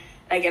family.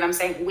 Again, I'm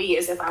saying we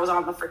as if I was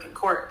on the freaking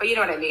court, but you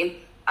know what I mean?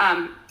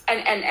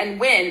 And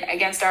win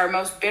against our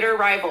most bitter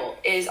rival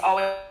is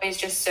always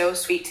just so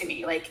sweet to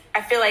me. Like,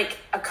 I feel like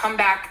a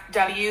comeback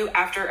W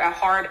after a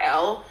hard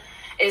L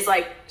is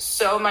like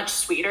so much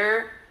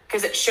sweeter,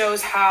 because it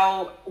shows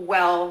how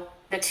well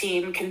the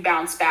team can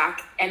bounce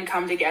back and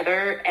come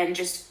together and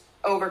just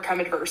overcome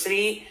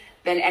adversity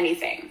than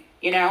anything.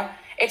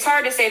 It's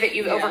hard to say that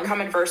you've overcome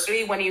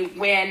adversity when you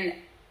win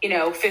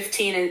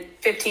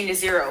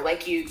 15-0,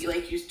 like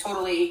you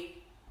totally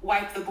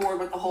wipe the board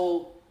with the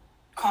whole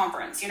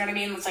conference. You know what I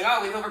mean? It's like,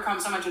 oh, we've overcome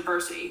so much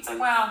adversity. It's like,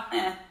 well,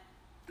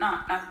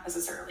 not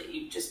necessarily.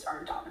 You just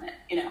are dominant,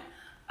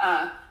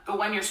 But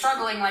when you're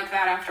struggling like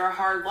that after a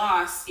hard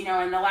loss,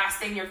 and the last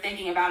thing you're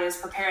thinking about is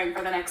preparing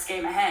for the next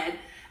game ahead,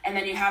 and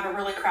then you have a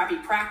really crappy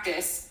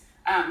practice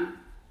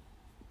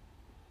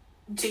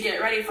to get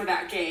ready for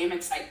that game,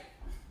 it's like,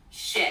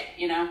 shit,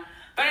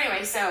 But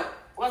anyway, so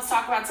let's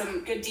talk about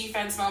some good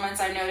defense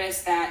moments. I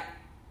noticed that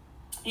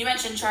you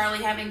mentioned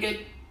Charlie having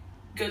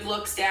good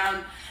looks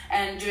down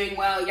and doing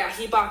well. Yeah,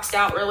 he boxed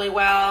out really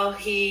well.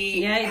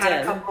 He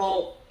had a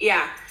couple.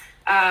 Yeah.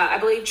 I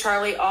believe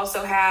Charlie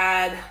also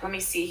had, let me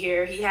see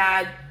here. He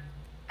had,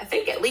 I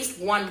think, at least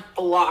 1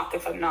 block,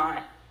 if I'm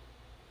not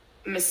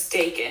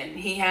mistaken.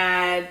 He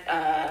had,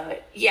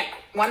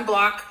 1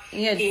 block.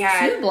 He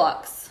had 2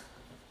 blocks.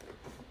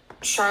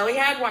 Charlie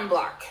had 1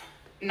 block.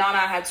 Nana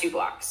had 2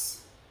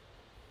 blocks.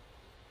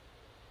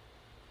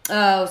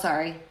 Oh,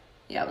 sorry.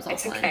 Yeah, it was offline.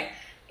 It's okay.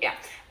 Yeah.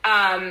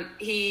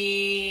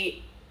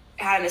 He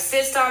had an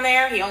assist on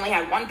there. He only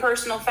had 1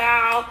 personal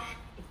foul.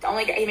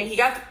 He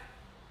got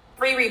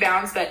 3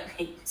 rebounds, but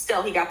he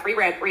got 3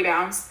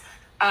 rebounds.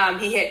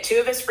 He hit 2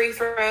 of his free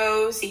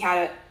throws. He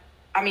had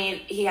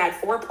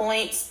 4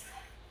 points.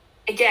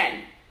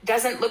 Again,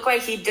 doesn't look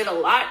like he did a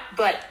lot,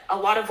 but a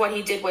lot of what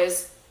he did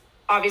was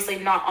obviously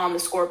not on the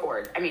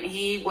scoreboard. I mean,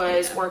 he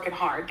was working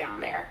hard down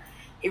there.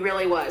 He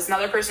really was.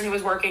 Another person who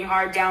was working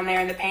hard down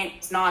there in the paint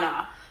was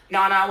Nana.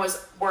 Nana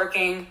was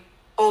working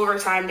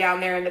overtime down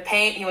there in the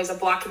paint. He was a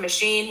blocking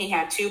machine. He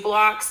had 2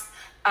 blocks.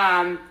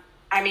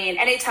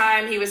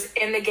 Anytime he was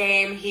in the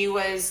game, he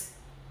was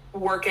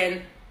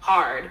working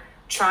hard,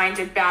 trying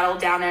to battle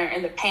down there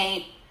in the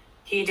paint.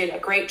 He did a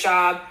great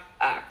job.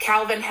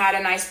 Calvin had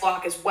a nice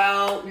block as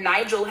well.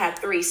 Nigel had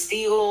 3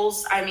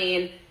 steals.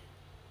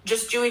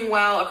 Just doing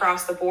well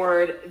across the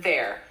board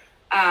there.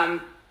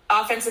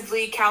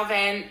 Offensively,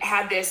 Calvin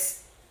had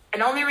this,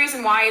 and the only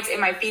reason why it's in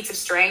my feats of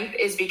strength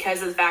is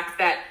because of the fact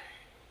that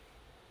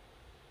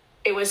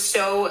it was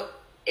so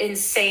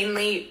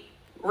insanely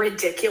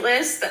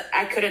ridiculous that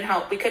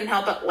we couldn't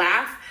help but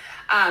laugh.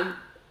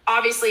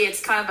 Obviously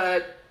it's kind of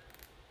a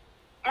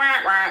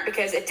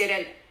because it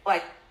didn't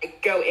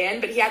go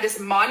in, but he had this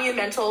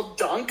monumental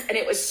dunk and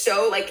it was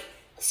so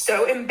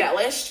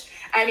embellished.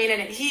 And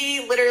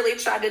he literally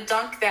tried to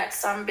dunk that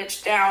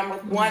sumbitch down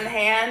with one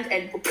hand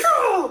and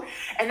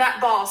that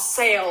ball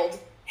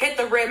hit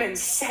the rim and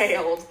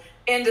sailed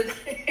into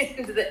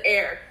the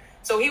air.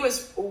 So he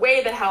was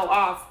way the hell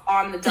off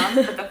on the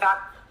dunk,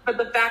 but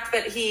the fact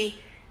that he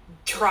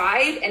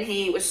tried and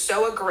he was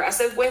so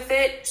aggressive with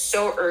it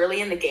so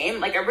early in the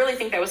game, I really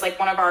think that was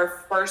one of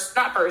our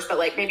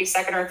maybe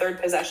second or third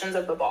possessions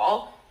of the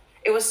ball.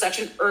 It was such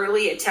an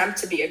early attempt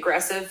to be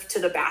aggressive to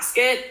the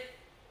basket.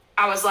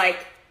 I was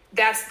like,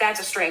 that's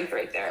a strength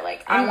right there.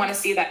 I want to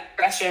see that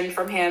aggression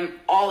from him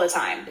all the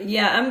time.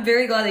 Yeah, I'm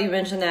very glad that you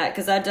mentioned that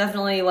because I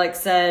definitely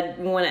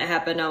said when it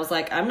happened, I was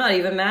like, I'm not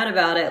even mad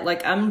about it.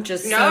 I'm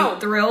just so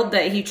thrilled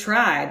that he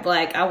tried.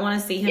 I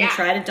want to see him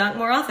try to dunk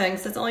more often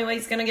because that's the only way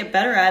he's going to get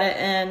better at it.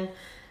 And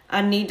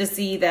I need to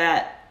see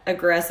that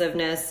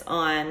aggressiveness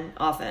on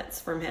offense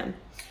from him.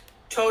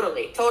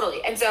 Totally.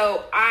 And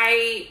so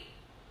I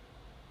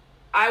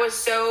was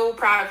so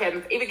proud of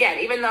him.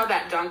 Even though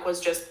that dunk was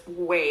just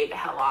way the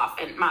hell off,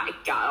 and my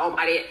God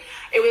almighty,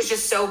 it was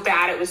just so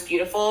bad. It was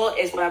beautiful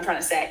is what I'm trying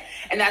to say.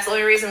 And that's the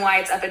only reason why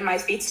it's up in my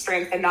feat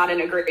strength and not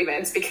in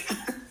agreements, because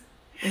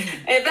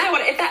if that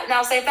would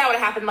have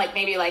happened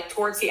maybe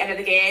towards the end of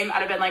the game, I'd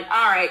have been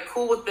all right,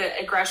 cool with the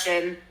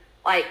aggression.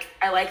 I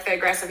like the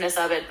aggressiveness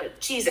of it, but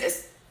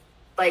Jesus,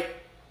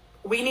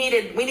 we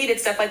needed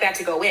stuff like that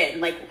to go in.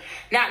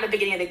 Not in the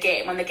beginning of the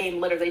game when the game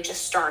literally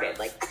just started.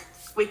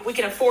 We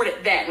can afford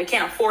it then. We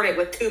can't afford it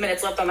with 2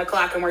 minutes left on the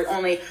clock and we're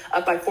only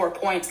up by 4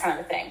 points kind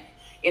of a thing,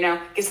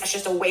 because that's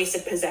just a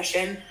wasted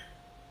possession.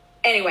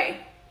 Anyway,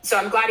 so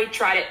I'm glad he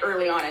tried it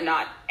early on and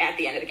not at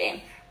the end of the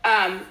game.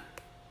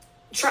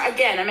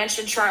 Again, I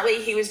mentioned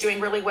Charlie. He was doing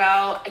really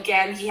well.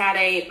 Again, he had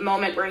a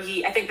moment where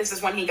I think this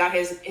is when he got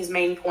his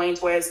main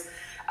point was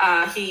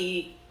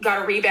he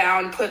got a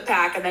rebound, put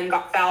back, and then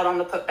got fouled on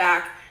the put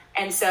back.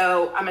 And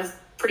so I'm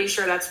pretty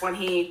sure that's when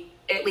he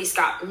at least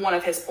got one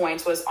of his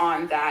points was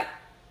on that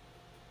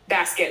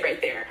basket right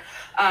there.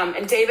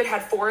 And David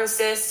had 4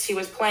 assists. He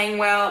was playing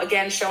well,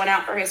 again, showing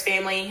out for his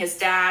family, his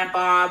dad,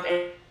 Bob,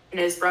 and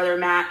his brother,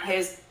 Matt,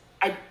 his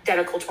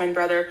identical twin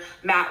brother,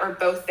 Matt, were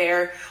both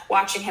there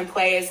watching him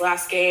play his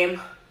last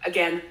game.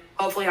 Again,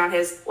 hopefully not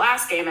his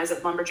last game as a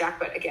Lumberjack,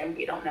 but again,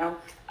 we don't know.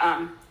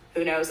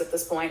 Who knows at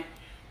this point.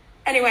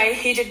 Anyway,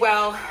 he did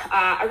well.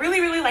 I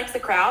really, really liked the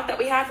crowd that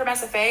we had from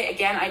SFA.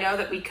 Again, I know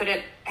that we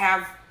couldn't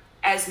have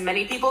as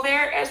many people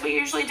there as we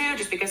usually do,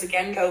 just because,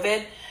 again,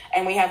 COVID,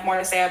 and we have more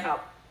to say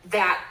about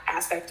that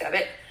aspect of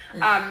it.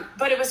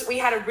 But we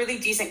had a really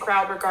decent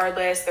crowd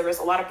regardless. There was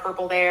a lot of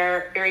purple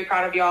there. Very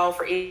proud of y'all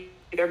for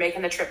either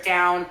making the trip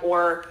down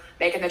or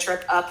making the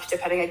trip up,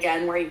 depending,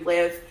 again, where you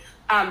live.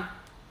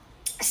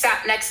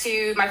 Sat next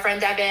to my friend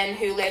Devin,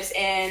 who lives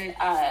in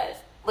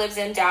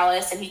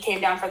Dallas, and he came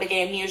down for the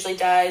game. He usually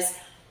does.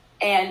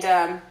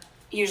 And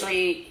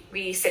usually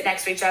we sit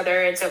next to each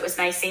other, and so it was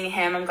nice seeing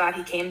him. I'm glad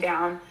he came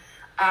down.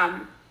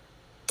 And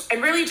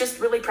really just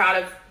really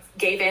proud of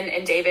Gavin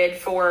and David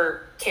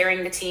for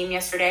carrying the team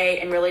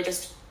yesterday and really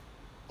just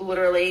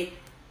literally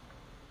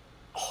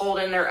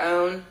holding their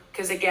own.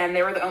 Because, again,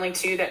 they were the only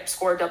 2 that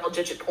scored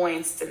double-digit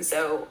points, and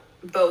so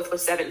both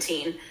with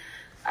 17.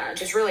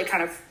 Just really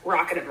kind of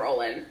rocking and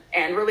rolling.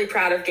 And really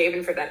proud of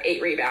Gavin for that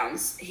 8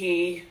 rebounds.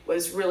 He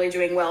was really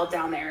doing well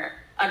down there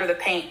under the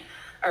paint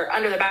or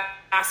under the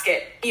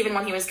basket, even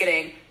when he was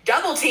getting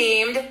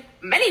double-teamed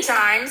many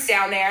times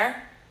down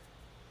there.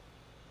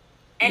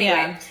 Anyway,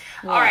 yeah.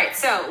 All right,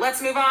 so let's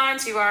move on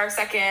to our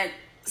second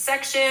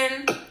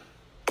section. With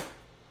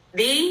the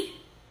airing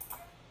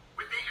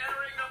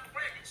of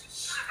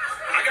grievances.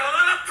 I got a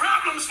lot of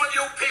problems with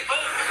you people.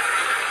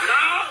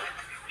 Now,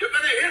 you're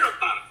going to hear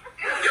about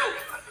it. You.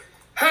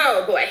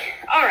 Oh, boy.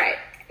 All right.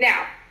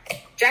 Now,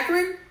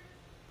 Jacqueline,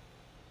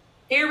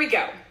 here we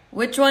go.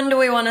 Which one do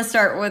we want to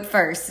start with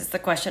first is the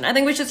question. I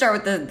think we should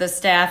start with the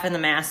staff and the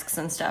masks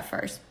and stuff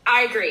first.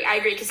 I agree,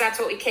 because that's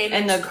what we came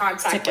into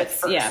contact with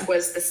first,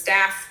 was the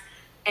staff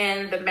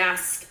and the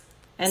mask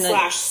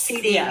and /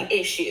 seating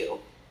issue.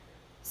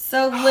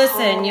 So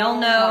listen, y'all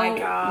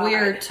know we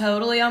are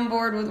totally on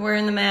board with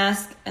wearing the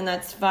mask, and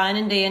that's fine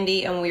and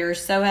dandy, and we are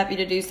so happy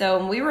to do so,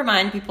 and we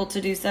remind people to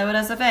do so at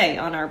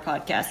SFA on our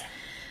podcast.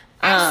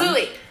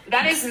 Absolutely.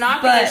 That is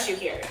not the issue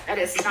here. That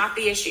is not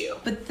the issue.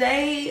 But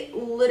they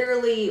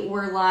literally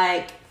were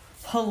like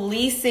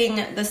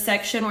policing the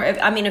section where,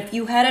 if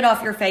you had it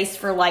off your face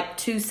for like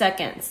 2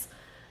 seconds,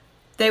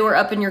 they were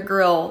up in your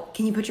grill.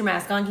 Can you put your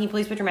mask on? Can you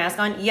please put your mask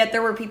on? Yet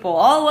there were people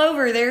all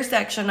over their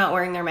section not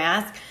wearing their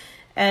mask,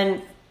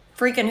 and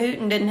freaking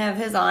Hooten didn't have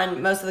his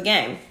on most of the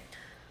game.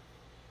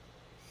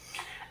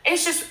 It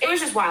was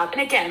just wild.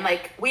 And again,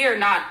 like, we are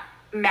not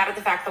mad at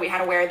the fact that we had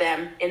to wear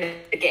them in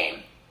the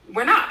game.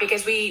 We're not,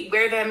 because we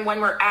wear them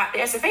when we're at the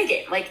SFA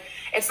game. Like,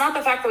 it's not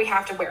the fact that we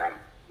have to wear them.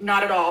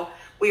 Not at all.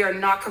 We are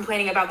not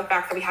complaining about the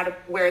fact that we had to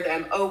wear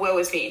them. Oh, woe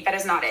is me. That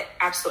is not it.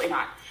 Absolutely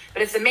not.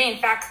 But it's the main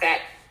fact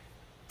that,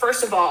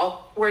 first of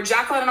all, where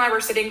Jacqueline and I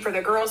were sitting for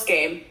the girls'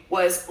 game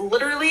was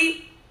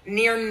literally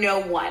near no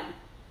one.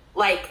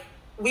 Like,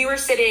 we were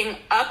sitting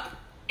up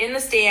in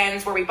the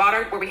stands where we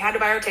had to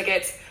buy our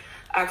tickets,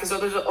 because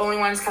those are the only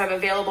ones kind of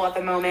available at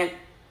the moment.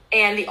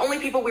 And the only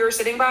people we were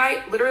sitting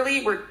by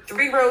literally were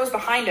 3 rows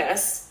behind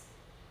us,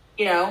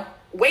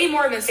 way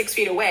more than 6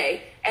 feet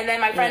away. And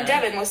then my friend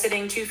Devin was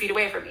sitting 2 feet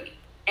away from me.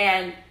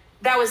 And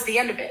that was the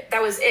end of it.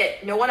 That was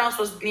it. No one else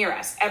was near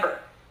us ever.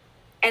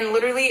 And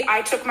literally,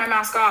 I took my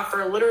mask off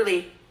for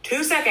literally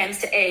 2 seconds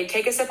to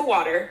take a sip of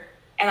water.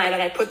 And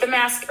then I put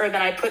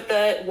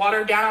the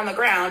water down on the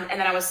ground, and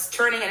then I was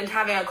turning and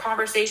having a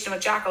conversation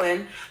with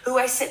Jacqueline, who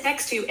I sit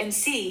next to and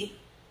see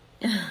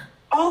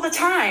all the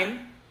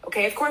time.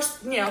 Okay, of course,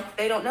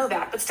 they don't know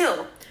that, but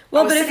still.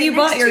 Well, but if you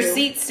bought your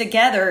seats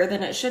together,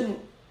 then it shouldn't.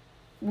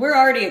 We're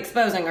already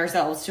exposing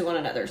ourselves to one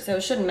another, so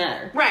it shouldn't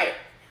matter.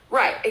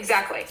 Right,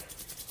 exactly.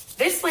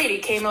 This lady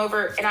came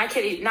over, and I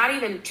kid you, not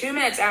even 2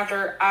 minutes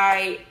after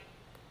I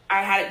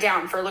had it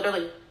down for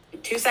literally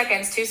 2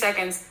 seconds.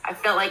 I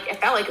felt like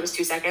it was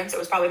 2 seconds. It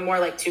was probably more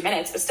like 2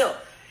 minutes, but still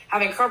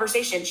having a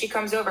conversation. She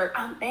comes over.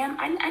 Ma'am,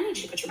 I need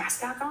you to put your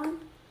mask back on.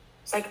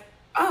 It's like,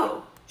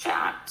 oh, shit,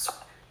 I'm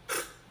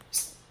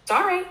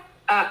sorry.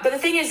 But the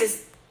thing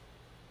is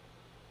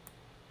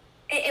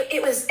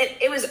it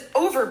was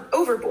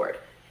overboard,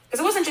 because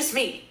it wasn't just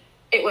me.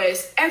 It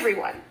was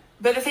everyone.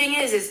 But the thing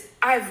is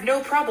I have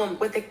no problem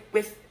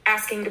with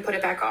asking to put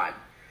it back on.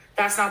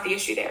 That's not the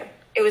issue there.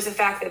 It was the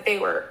fact that they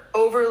were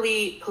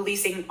overly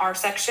policing our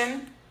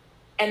section.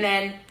 And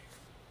then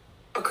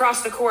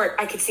across the court,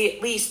 I could see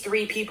at least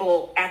 3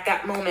 people at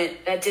that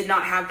moment that did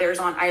not have theirs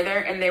on either.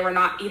 And they were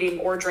not eating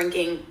or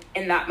drinking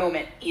in that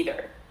moment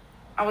either.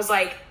 I was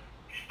like,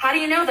 how do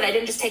you know that I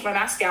didn't just take my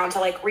mask down to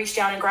like reach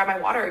down and grab my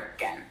water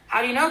again?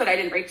 How do you know that I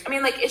didn't reach?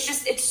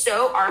 It's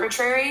so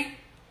arbitrary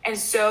and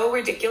so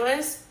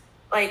ridiculous.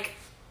 Like,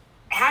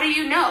 how do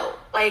you know?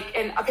 Like,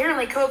 and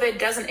apparently COVID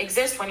doesn't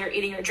exist when you're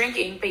eating or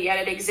drinking, but yet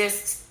it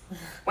exists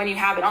when you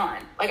have it on.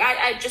 Like,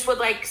 I just would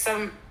like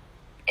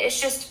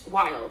it's just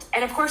wild.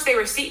 And of course they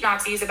were seat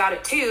Nazis about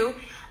it too,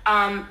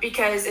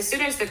 because as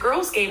soon as the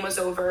girls' game was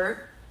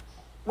over,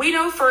 we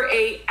know for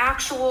a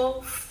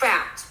actual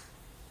fact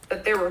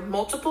that there were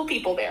multiple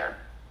people there,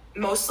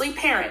 mostly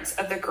parents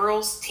of the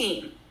girls'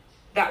 team,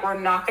 that were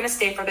not going to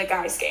stay for the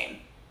guys' game.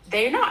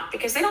 They're not,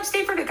 because they don't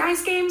stay for the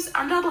guys' games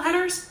on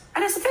doubleheaders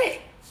at SFA.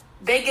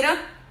 They get up,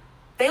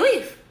 they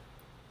leave,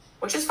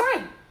 which is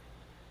fine.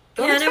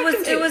 And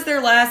it was their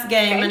last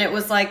game, and it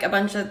was like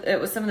it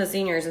was some of the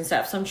seniors and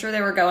stuff. So I'm sure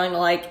they were going to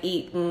like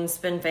eat and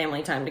spend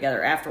family time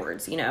together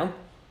afterwards,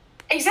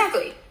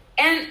 Exactly.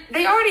 And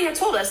they already had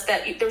told us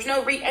that there's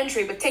no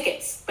re-entry with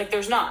tickets. Like,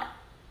 there's not.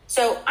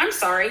 So I'm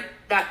sorry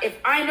that if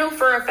I know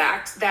for a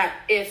fact that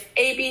if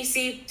A, B,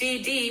 C,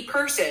 D, D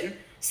person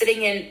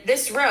sitting in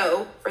this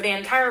row for the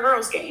entire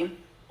girls' game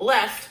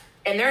left,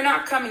 and they're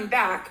not coming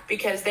back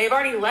because they've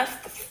already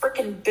left the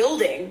freaking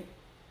building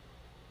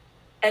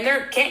and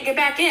they can't get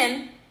back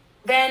in,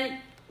 then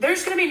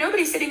there's going to be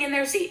nobody sitting in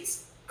their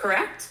seats.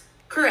 Correct?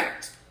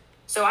 Correct.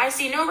 So I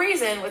see no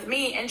reason with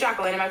me and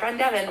Jacqueline and my friend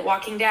Devin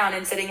walking down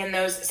and sitting in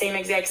those same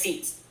exact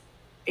seats,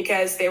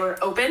 because they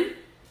were open.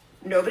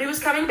 Nobody was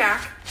coming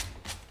back.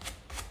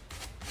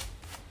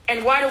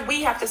 And why do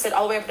we have to sit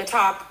all the way up at the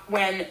top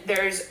when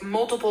there's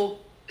multiple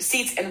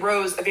seats and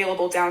rows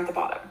available down at the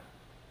bottom?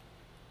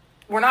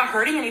 We're not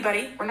hurting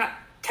anybody. We're not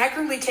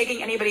technically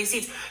taking anybody's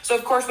seats. So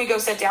of course we go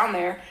sit down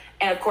there.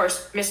 And of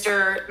course,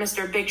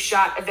 Mr. Big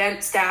Shot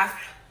event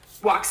staff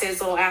walks his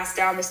little ass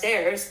down the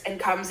stairs and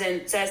comes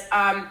and says,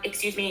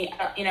 excuse me,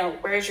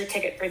 where's your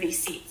ticket for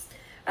these seats?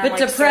 But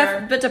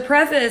to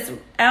preface,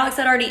 Alex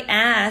had already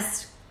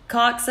asked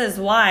Cox's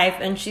wife,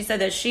 and she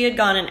said that she had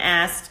gone and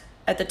asked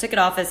at the ticket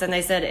office, and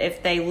they said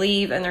if they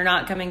leave and they're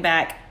not coming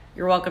back,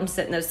 you're welcome to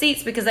sit in those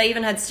seats, because they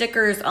even had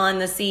stickers on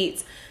the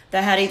seats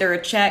that had either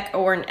a check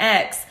or an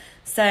X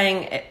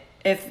saying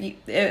if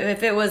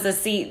it was a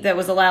seat that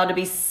was allowed to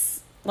be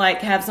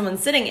like have someone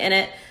sitting in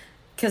it,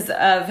 because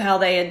of how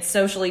they had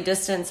socially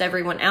distanced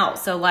everyone out.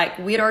 So like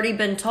we had already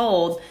been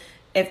told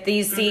if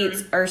these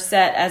seats are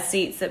set as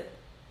seats that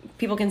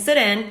people can sit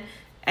in,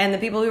 and the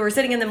people who were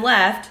sitting in them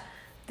left,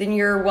 then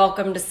you're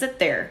welcome to sit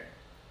there.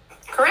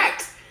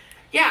 Correct.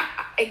 Yeah,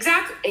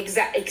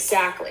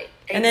 exactly.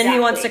 And then he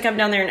wants to come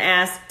down there and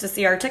ask to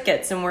see our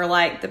tickets, and we're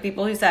like, the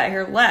people who sat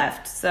here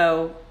left,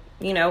 so,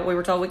 we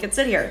were told we could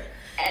sit here.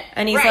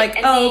 And he's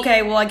like,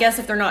 okay, well, I guess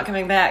if they're not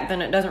coming back,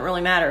 then it doesn't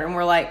really matter. And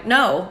we're like,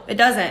 no, it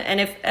doesn't.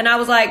 And I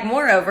was like,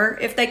 moreover,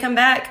 if they come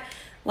back,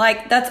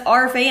 like, that's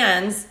our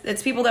fans.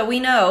 It's people that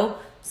we know.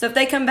 So if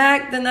they come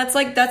back, then that's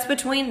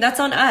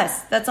on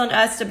us. That's on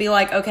us to be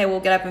like, okay, we'll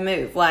get up and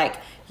move. Like,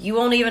 you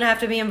won't even have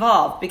to be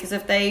involved, because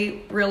if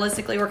they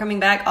realistically were coming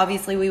back,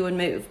 obviously we would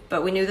move.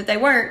 But we knew that they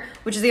weren't,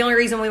 which is the only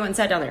reason we went and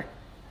sat down there.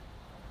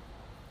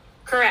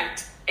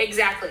 Correct.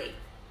 Exactly.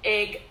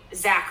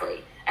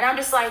 And I'm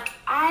just like,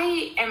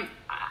 any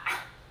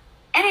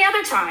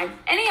other time,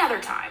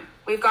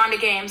 we've gone to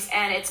games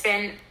and it's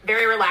been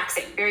very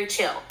relaxing, very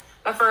chill.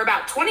 But for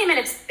about 20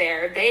 minutes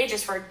there, they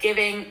just were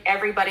giving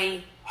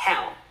everybody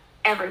hell.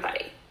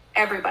 Everybody.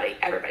 And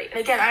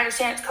again, I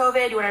understand it's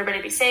COVID. You want everybody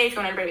to be safe. You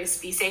want everybody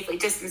to be safely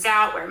distanced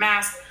out, wear a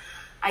mask.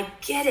 I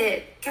get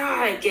it. God,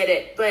 I get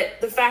it. But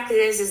the fact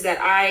is that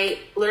I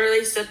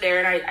literally stood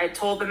there and I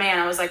told the man,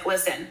 I was like,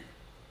 listen,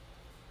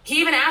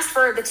 he even asked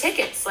for the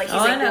tickets. Like, he's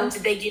well,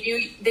 did they give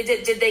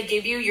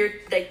you your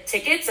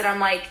tickets? And I'm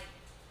like,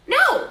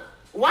 no.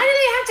 Why do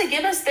they have to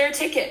give us their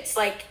tickets?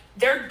 Like,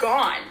 they're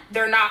gone.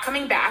 They're not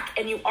coming back.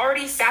 And you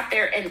already sat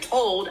there and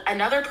told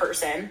another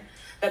person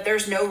that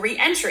there's no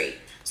re-entry.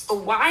 So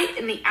why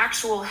in the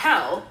actual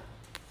hell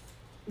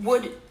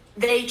would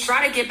they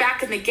try to get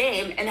back in the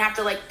game and have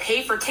to like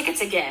pay for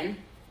tickets again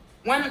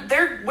when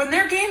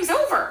their game's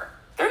over?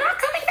 They're not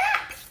coming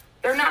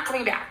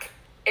back.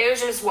 It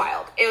was just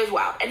wild.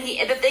 And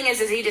the thing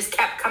is he just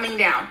kept coming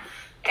down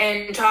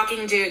and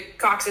talking to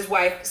Cox's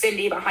wife,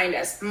 Cindy, behind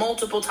us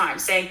multiple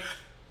times, saying,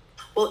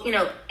 well,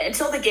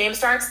 until the game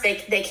starts,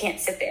 they can't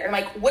sit there. I'm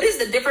like, what is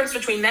the difference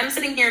between them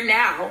sitting here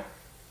now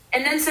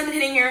and then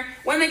sitting here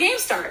when the game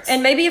starts?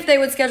 And maybe if they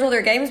would schedule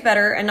their games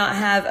better and not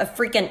have a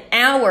freaking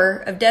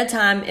hour of dead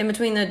time in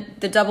between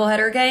the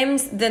doubleheader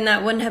games, then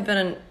that wouldn't have been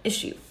an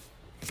issue.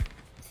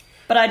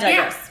 But I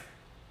digress.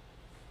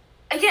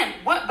 Yeah.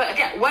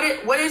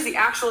 What is the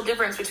actual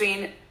difference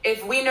between,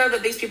 if we know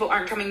that these people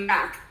aren't coming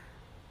back,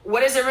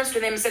 what is the difference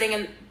between them sitting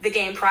in the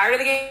game prior to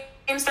the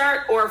game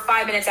start or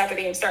 5 minutes after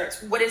the game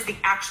starts? What is the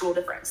actual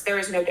difference? There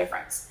is no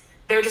difference.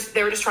 They were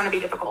just trying to be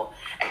difficult.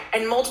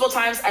 And multiple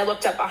times I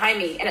looked up behind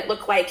me and it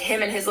looked like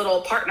him and his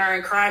little partner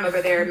in crime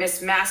over there,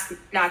 Miss Mask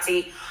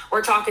Nazi,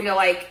 were talking to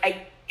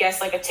I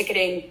guess a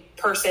ticketing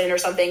person or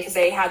something, because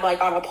they had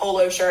on a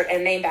polo shirt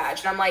and name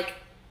badge. And I'm like,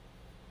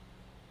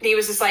 he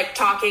was just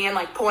talking and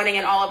pointing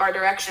in all of our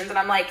directions. And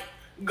I'm like,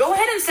 go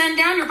ahead and send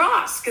down your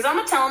boss, because I'm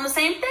going to tell him the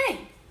same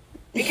thing.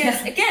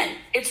 Because again,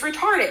 it's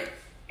retarded.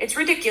 It's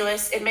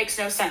ridiculous. It makes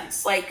no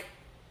sense.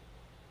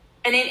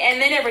 And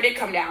they never did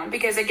come down,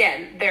 because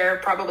again, they're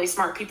probably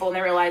smart people and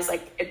they realize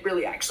it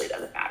really actually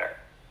doesn't matter.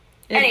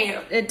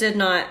 Anywho. It did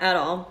not at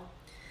all.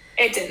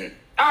 It didn't.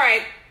 All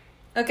right.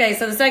 Okay,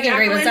 so the second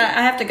grievance,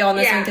 I have to go on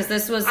this one because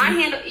this was.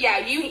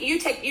 You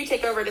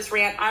take over this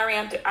rant. I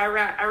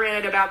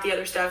ranted about the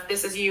other stuff.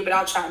 This is you, but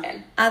I'll chime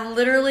in. I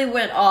literally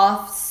went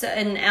off,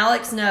 and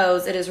Alex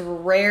knows it is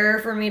rare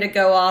for me to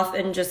go off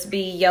and just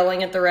be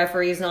yelling at the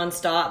referees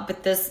nonstop,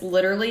 but this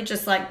literally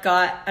just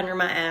got under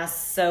my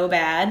ass so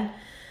bad.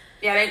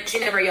 Yeah, she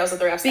never yells at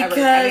the refs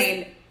because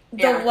ever.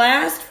 The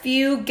last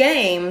few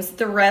games,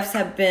 the refs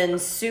have been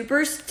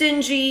super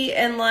stingy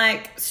and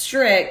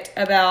strict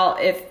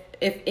about if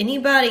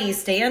anybody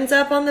stands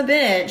up on the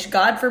bench,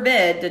 God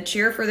forbid, to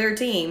cheer for their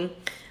team,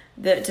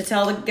 to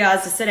tell the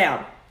guys to sit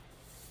down.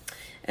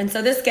 And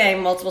so this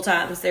game, multiple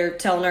times, they're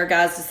telling our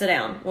guys to sit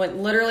down.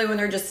 When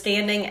they're just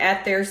standing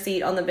at their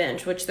seat on the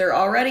bench, which they're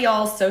already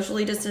all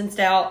socially distanced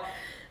out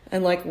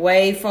and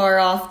way far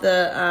off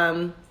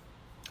the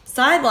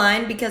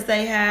sideline, because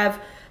they have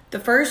the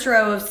first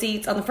row of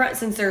seats on the front.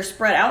 Since they're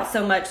spread out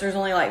so much, there's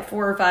only 4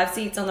 or 5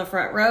 seats on the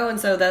front row, and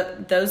so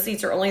those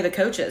seats are only the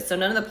coaches. So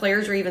none of the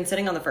players are even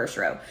sitting on the first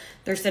row.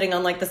 They're sitting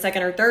on the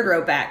second or third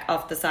row back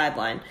off the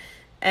sideline.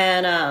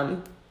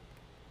 And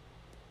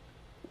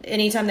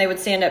anytime they would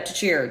stand up to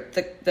cheer,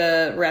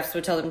 the refs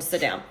would tell them to sit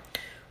down.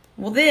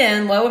 Well,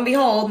 then, lo and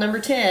behold, number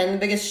 10, the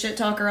biggest shit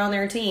talker on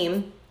their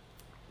team,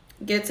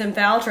 gets in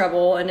foul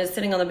trouble and is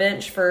sitting on the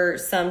bench for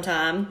some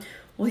time.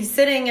 Well, he's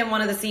sitting in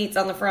one of the seats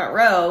on the front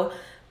row,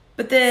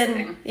 but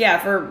then,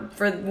 for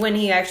when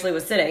he actually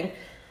was sitting.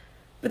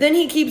 But then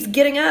he keeps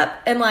getting up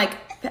and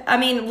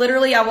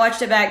literally I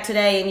watched it back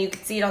today and you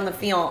could see it on the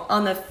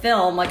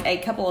film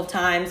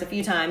a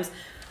few times.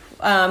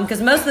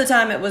 Because most of the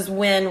time it was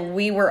when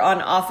we were on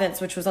offense,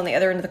 which was on the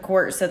other end of the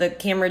court, so the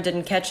camera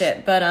didn't catch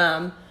it.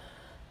 But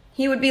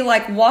he would be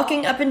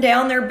walking up and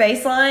down their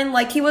baseline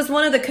like he was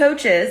one of the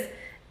coaches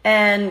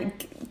and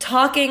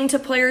talking to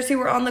players who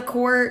were on the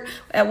court.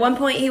 At one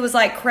point, he was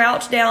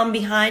crouched down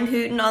behind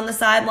Hooten on the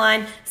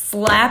sideline,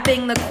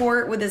 slapping the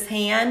court with his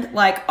hand,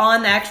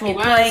 on the actual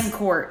playing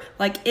court,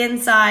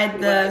 inside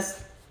the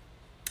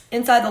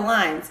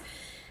lines.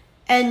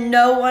 and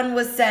no one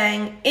was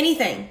saying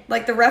anything.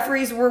 Like, the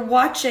referees were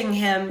watching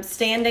him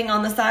standing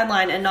on the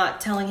sideline and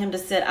not telling him to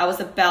sit. I was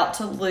about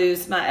to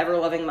lose my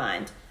ever-loving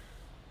mind.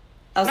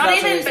 Not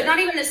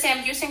even the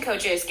Sam Houston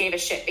coaches gave a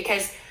shit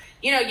because,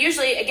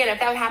 usually, again, if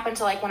that would happen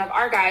to, like, one of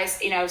our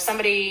guys,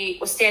 somebody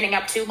was standing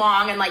up too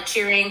long and, like,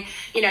 cheering,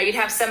 you'd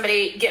have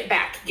somebody go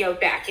back,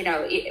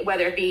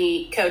 whether it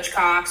be Coach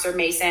Cox or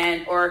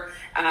Mason or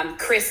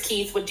Chris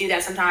Keith would do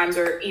that sometimes,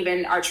 or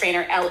even our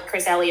trainer,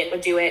 Chris Elliott,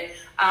 would do it.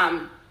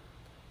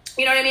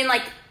 You know what I mean?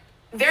 Like,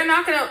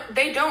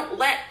 they don't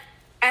let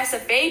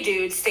SFA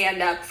dudes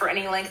stand up for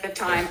any length of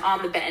time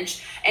on the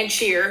bench and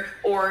cheer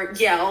or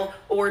yell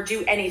or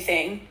do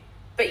anything.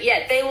 But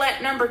yet they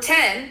let number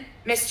 10,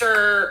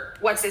 Mr.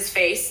 What's his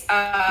face?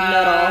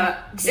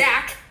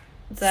 Zach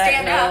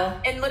stand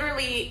up and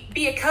literally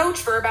be a coach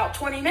for about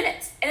 20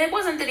 minutes. And it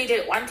wasn't that he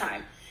did it one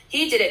time.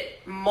 He did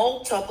it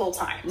multiple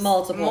times.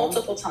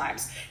 Multiple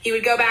times. He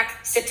would go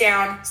back, sit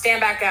down, stand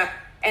back up,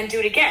 and do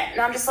it again.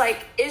 And I'm just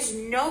like,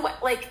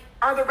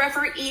 are the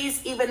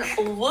referees even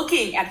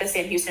looking at the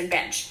Sam Houston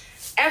bench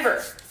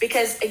ever?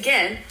 Because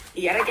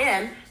yet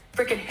again,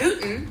 freaking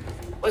Hooten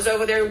was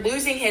over there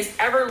losing his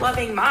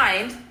ever-loving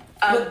mind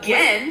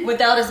again.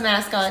 Without his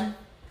mask on.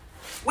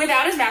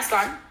 Without his mask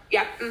on.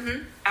 Yeah,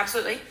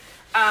 absolutely.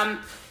 And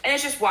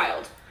it's just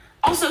wild.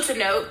 Also to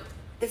note,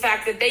 the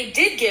fact that they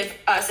did give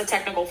us a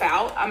technical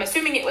foul. I'm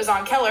assuming it was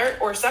on Keller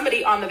or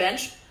somebody on the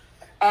bench.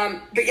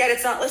 But yet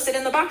it's not listed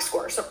in the box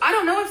score. So I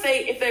don't know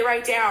if they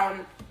write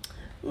down.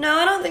 No,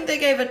 I don't think they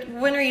gave it.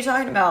 When are you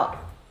talking about?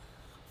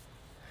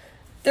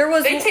 There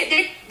was. Didn't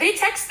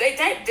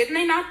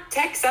they not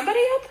text somebody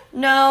up?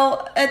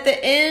 No, at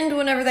the end,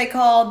 whenever they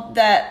called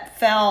that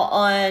foul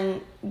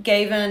on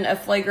Gavin a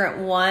flagrant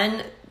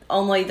 1,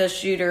 only the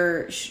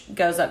shooter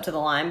goes up to the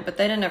line, but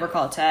they didn't ever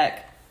call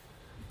tech.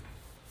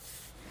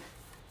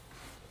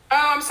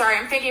 Oh, I'm sorry.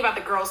 I'm thinking about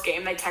the girls'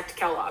 game. They teched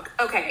Kellogg.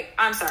 Okay,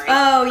 I'm sorry.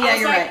 Oh,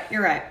 yeah,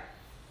 you're right.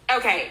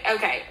 Okay,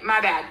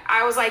 my bad.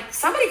 I was like,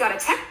 somebody got a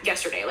tech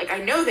yesterday. Like, I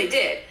know they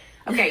did.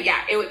 Okay,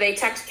 yeah, they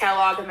teched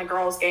Kellogg in the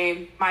girls'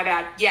 game. My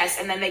bad. Yes,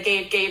 and then they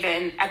gave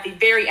Gavin at the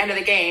very end of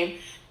the game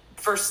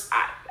for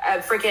a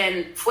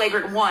freaking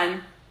flagrant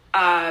 1.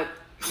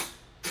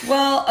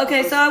 Well,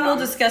 okay, so I will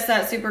discuss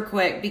that super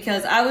quick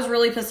because I was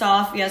really pissed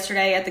off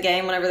yesterday at the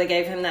game whenever they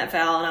gave him that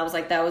foul, and I was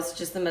like, that was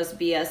just the most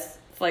BS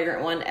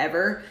flagrant 1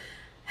 ever.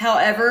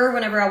 However,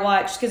 whenever I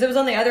watched, because it was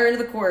on the other end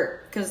of the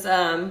court, because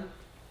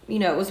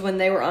it was when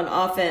they were on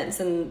offense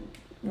and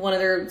one of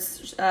their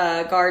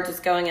guards was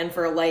going in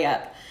for a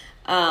layup.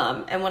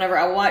 And whenever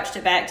I watched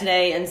it back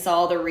today and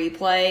saw the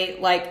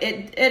replay, like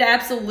it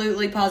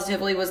absolutely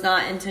positively was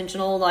not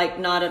intentional, like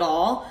not at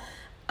all.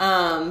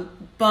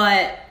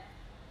 But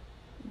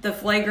the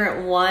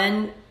flagrant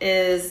 1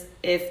 is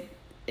if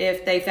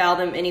they foul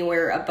them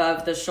anywhere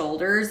above the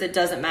shoulders, it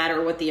doesn't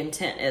matter what the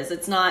intent is.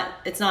 It's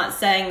not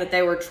saying that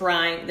he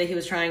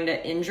was trying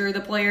to injure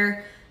the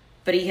player,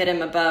 but he hit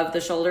him above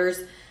the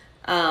shoulders.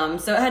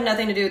 So it had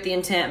nothing to do with the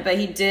intent, but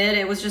he did.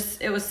 It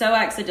was so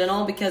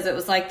accidental because it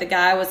was like the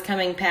guy was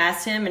coming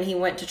past him and he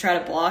went to try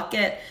to block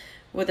it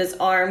with his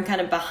arm kind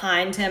of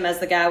behind him as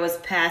the guy was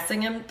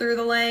passing him through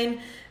the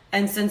lane.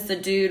 And since the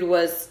dude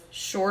was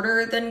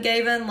shorter than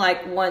Gavin,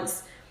 like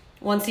once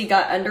he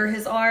got under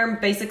his arm,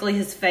 basically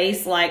his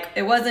face, like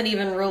it wasn't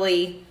even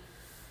really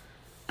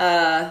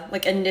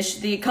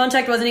the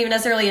contact wasn't even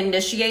necessarily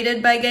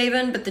initiated by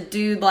Gavin, but the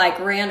dude like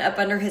ran up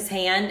under his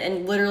hand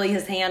and literally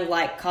his hand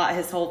like caught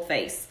his whole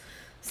face.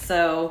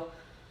 So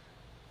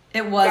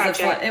it was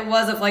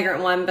a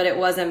flagrant 1, but it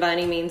wasn't by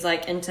any means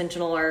like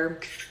intentional or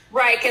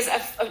right, because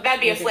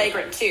that'd be a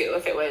flagrant 2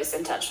 if it was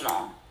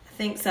intentional.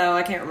 I think so.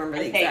 I can't remember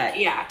the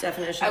exact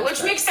definition,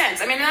 which makes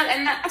sense. I mean,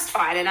 that's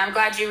fine, and I'm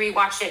glad you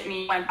rewatched it and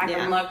you went back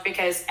and looked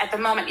because at the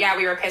moment,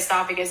 we were pissed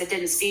off because it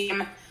didn't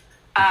seem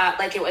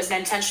like it was an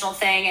intentional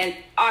thing, and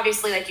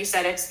obviously, like you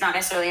said, it's not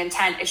necessarily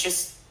intent. It's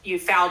just you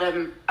fouled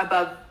him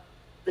above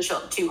the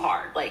shoulder too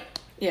hard. Like,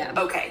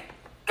 okay,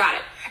 got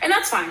it, and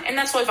that's fine, and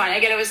that's totally fine.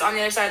 Again, it was on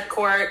the other side of the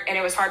court, and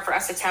it was hard for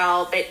us to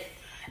tell. But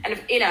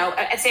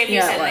at Sam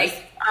Houston, they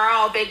are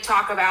all big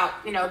talk about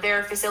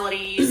their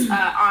facilities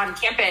on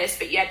campus,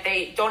 but yet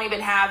they don't even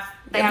have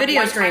one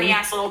tiny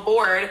ass little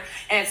board,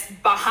 and it's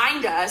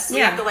behind us. So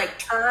we have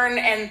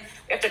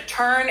to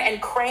turn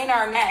and crane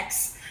our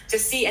necks to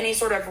see any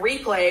sort of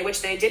replay,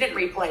 which they didn't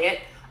replay it.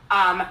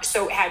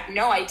 So had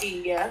no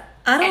idea.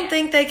 I don't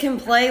think they can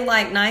play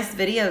like nice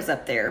videos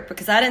up there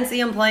because I didn't see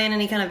them playing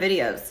any kind of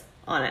videos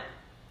on it.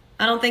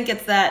 I don't think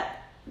it's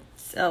that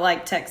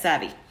like tech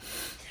savvy.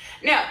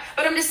 No,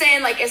 but I'm just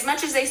saying, like, as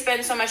much as they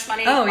spend so much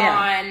money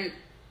on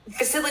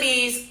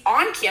facilities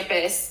on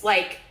campus,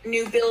 like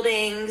new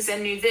buildings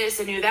and new this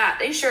and new that,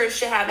 they sure as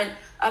shit haven't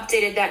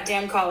updated that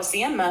damn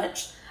Coliseum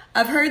much.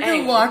 I've heard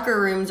the locker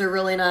rooms are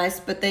really nice,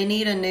 but they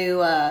need a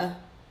new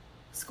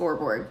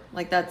scoreboard.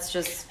 Like, that's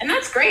just... And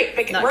that's great,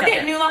 because we're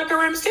getting new locker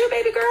rooms too,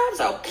 baby girl,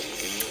 so...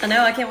 I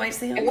know, I can't wait to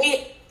see them.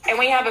 And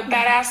we have a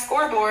badass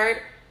scoreboard,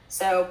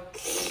 so...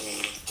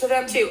 To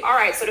them too. All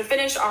right, so to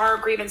finish our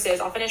grievances,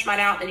 I'll finish mine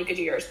out, then you could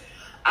do yours.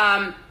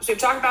 So we've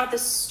talked about the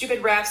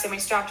stupid refs, and we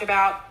talked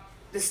about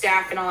the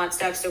staff and all that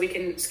stuff, so we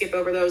can skip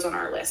over those on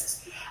our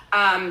lists.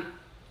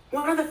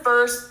 One of the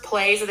first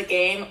plays of the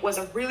game was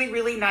a really,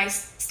 really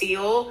nice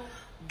steal,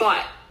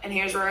 but, and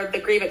here's where the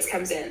grievance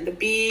comes in, the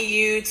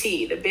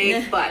B-U-T, the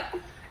big but.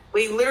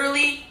 We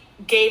literally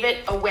gave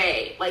it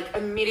away, like,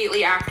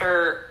 immediately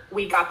after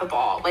we got the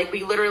ball. Like,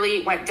 we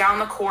literally went down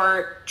the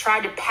court,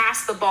 tried to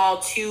pass the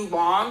ball too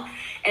long,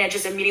 and it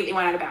just immediately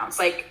went out of bounds.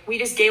 Like, we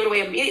just gave it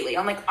away immediately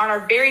on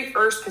our very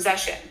first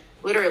possession,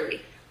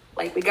 literally.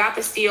 Like, we got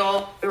the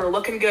steal, we were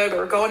looking good, we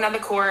were going down the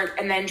court,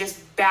 and then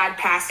just bad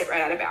passed it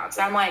right out of bounds.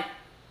 And I'm like,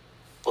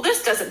 well,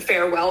 this doesn't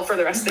fare well for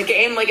the rest of the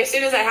game. Like, as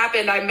soon as that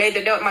happened, I made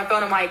the note on my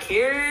phone. I'm like,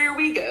 here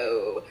we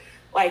go.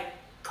 Like,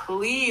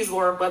 please,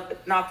 Lord,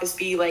 let not this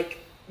be, like,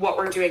 what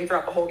we're doing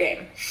throughout the whole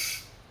game.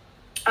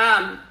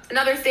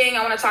 Another thing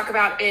I want to talk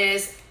about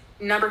is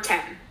number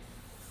 10,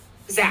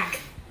 Zach.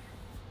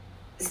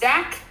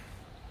 Zach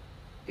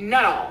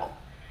Nuttall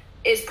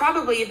is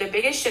probably the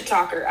biggest shit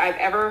talker I've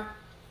ever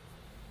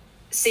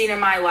seen in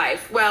my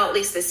life. Well, at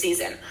least this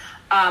season,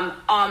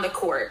 on the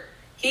court.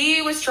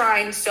 He was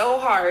trying so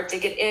hard to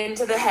get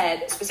into the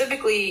head,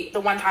 specifically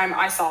the one time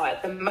I saw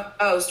it the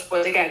most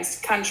was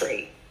against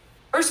Country.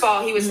 First of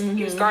all, he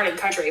was guarding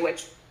Country,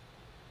 which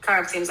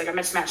kind of seems like a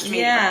mismatch to me.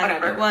 Yeah,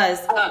 whatever. It was.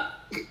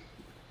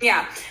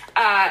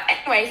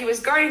 Anyway, he was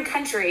guarding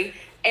Country,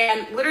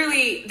 and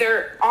literally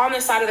they're on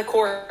the side of the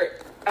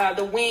court,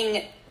 the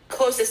wing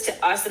closest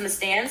to us in the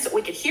stands, so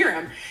we could hear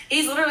him.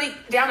 He's literally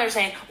down there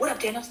saying, "What up,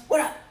 Daniels? What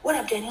up? What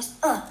up, Daniels?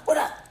 What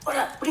up? What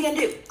up? What are you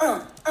gonna do?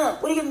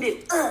 What are you gonna do?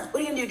 What are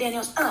you gonna do,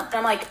 Daniels? And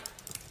I'm like,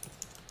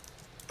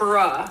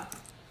 bruh,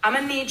 I'm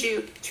gonna need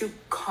you to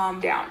calm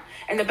down.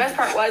 And the best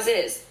part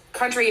is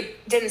Country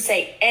didn't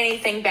say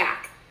anything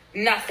back.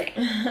 Nothing.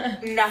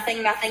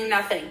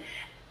 nothing.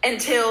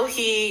 Until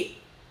he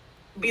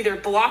either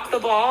blocked the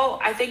ball,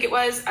 I think it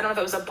was, I don't know if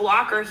it was a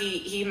block or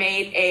he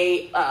made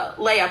a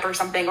layup or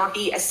something, or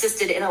he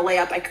assisted in a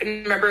layup. I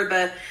couldn't remember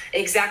the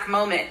exact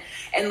moment.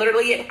 And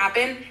literally it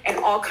happened, and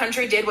all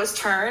Country did was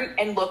turn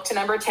and look to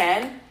number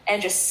 10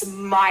 and just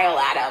smile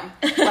at him.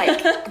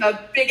 Like the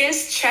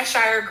biggest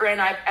Cheshire grin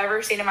I've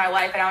ever seen in my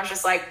life. And I was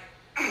just like,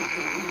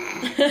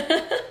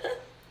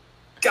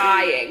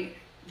 dying.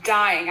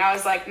 I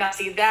was like, now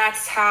see,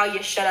 that's how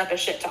you shut up a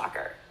shit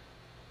talker.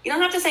 You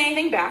don't have to say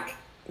anything back.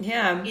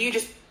 Yeah.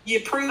 You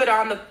prove it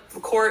on the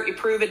court. You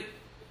prove it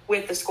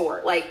with the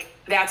score. Like,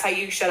 that's how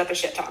you shut up a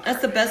shit talker.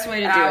 That's the best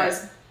way to do it.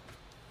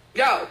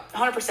 No,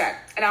 100%.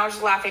 And I was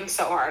just laughing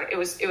so hard. It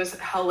was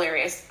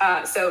hilarious.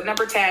 So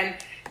number 10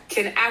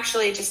 can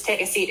actually just take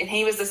a seat. And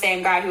he was the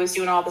same guy who was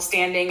doing all the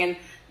standing and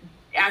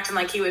acting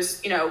like he was,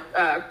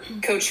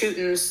 Coach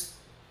Hooten's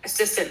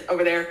assistant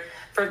over there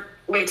for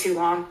way too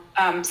long.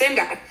 Same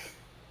guy.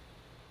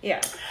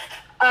 Yeah.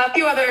 A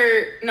few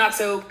other not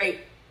so great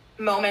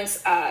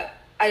moments. I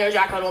know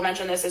Jacqueline will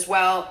mention this as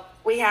well.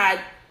 We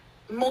had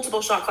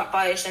multiple shot clock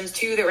violations,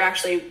 2 that were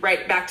actually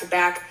right back to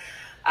back.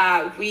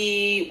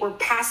 We were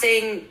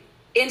passing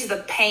into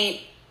the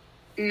paint.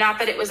 Not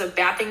that it was a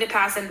bad thing to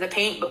pass into the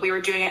paint, but we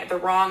were doing it at the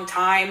wrong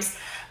times.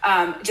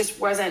 It just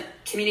wasn't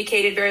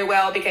communicated very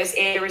well because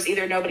there was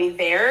either nobody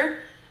there,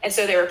 and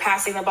so they were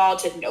passing the ball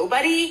to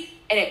nobody,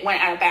 and it went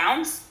out of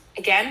bounds.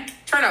 Again,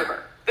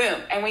 turnover.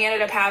 Boom. And we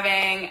ended up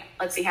having,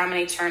 let's see how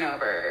many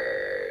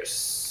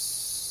turnovers.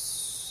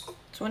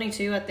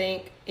 22, I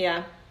think.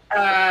 Yeah.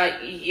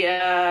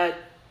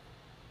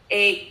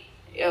 8.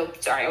 Oh,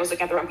 sorry, I was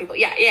looking at the wrong people.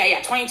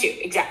 Yeah. 22,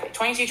 exactly.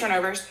 22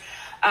 turnovers,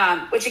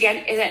 which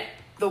again isn't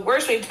the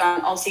worst we've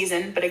done all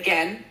season, but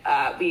again,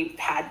 we've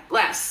had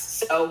less,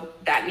 so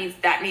that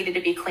needed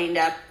to be cleaned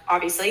up,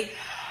 obviously.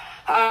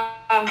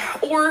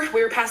 Or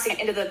we were passing it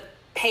into the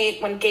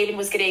paint when Gavin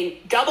was getting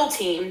double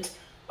teamed,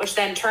 which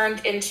then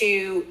turned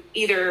into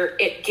either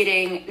it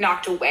getting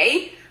knocked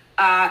away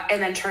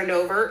and then turned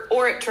over,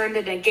 or it turned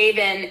into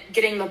Gavin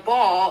getting the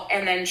ball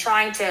and then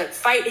trying to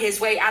fight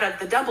his way out of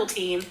the double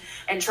team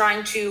and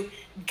trying to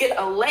get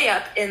a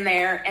layup in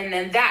there, and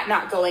then that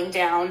not going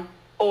down,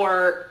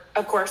 or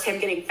of course him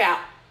getting fouled.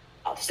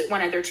 So it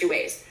went either 2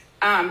 ways.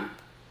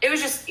 It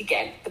was just,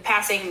 again, the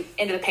passing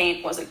into the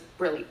paint wasn't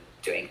really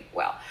doing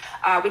well.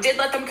 We did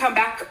let them come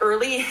back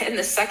early in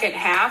the second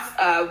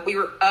half. We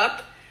were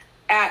up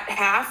at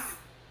half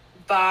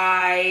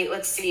by,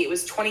 let's see, it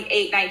was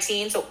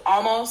 28-19, so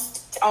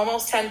almost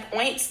 10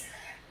 points.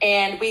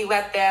 And we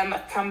let them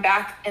come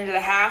back into the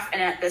half,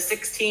 and at the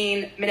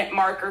 16-minute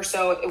mark or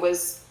so,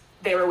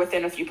 they were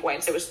within a few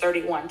points. It was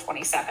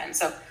 31-27.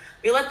 So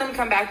we let them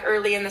come back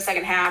early in the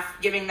second half,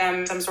 giving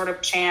them some sort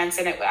of chance.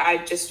 And at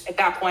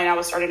that point, I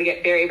was starting to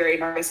get very, very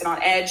nervous and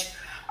on edge.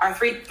 Our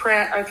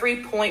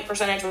 3-point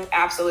percentage was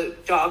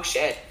absolute dog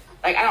shit.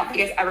 Like, I don't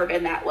think it's ever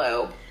been that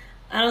low.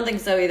 I don't think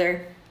so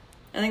either.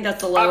 I think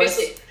that's the lowest.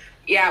 Obviously,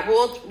 yeah,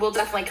 we'll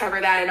definitely cover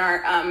that in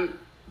our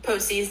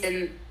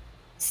postseason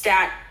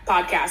stat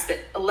podcast.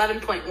 That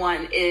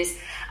 11.1 is,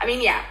 I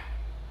mean, yeah,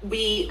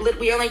 we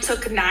only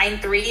took 9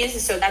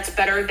 threes, so that's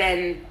better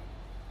than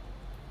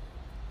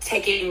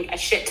taking a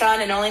shit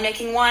ton and only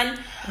making one.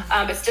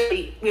 But still,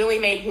 we only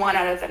made 1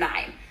 out of the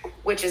 9,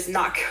 which is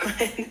not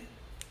good.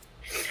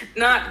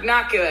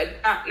 not good.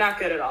 Not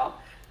good at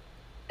all.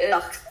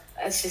 Ugh,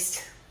 that's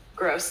just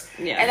gross.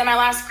 Yeah. And then my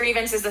last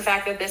grievance is the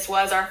fact that this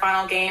was our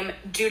final game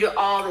due to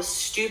all the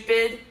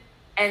stupid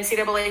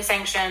NCAA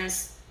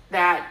sanctions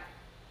that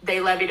they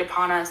levied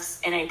upon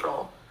us in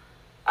April.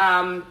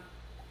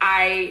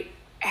 I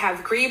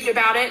have grieved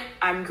about it.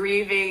 I'm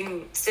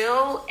grieving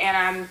still, and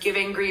I'm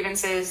giving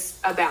grievances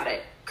about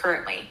it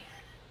currently.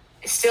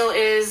 It still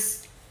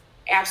is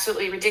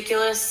absolutely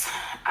ridiculous.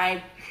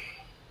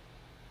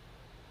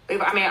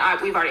 We've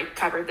already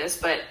covered this,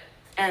 but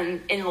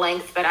and in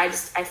length, but I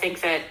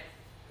think that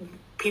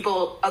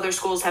other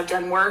schools have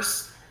done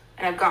worse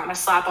and have gotten a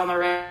slap on the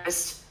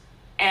wrist,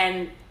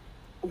 and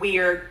we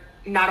are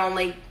not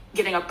only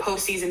getting a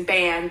postseason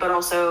ban, but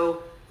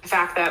also the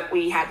fact that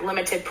we had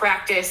limited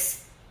practice,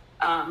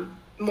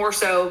 more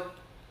so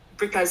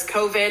because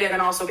COVID, and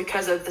then also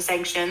because of the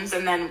sanctions,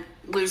 and then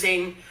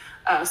losing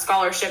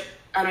scholarship.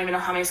 I don't even know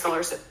how many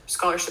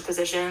scholarship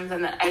positions,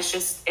 and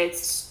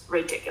it's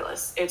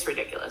ridiculous. It's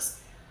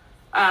ridiculous.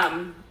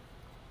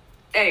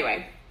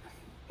 Anyway,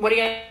 what are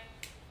you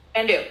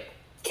gonna do?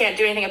 Can't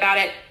do anything about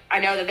it. I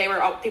know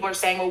that people are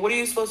saying, well, what are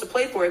you supposed to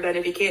play for then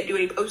if you can't do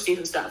any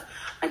postseason stuff?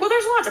 Like, well,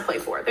 there's a lot to play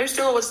for. There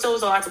still was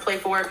a lot to play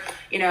for.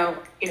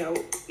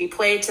 We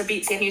played to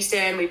beat Sam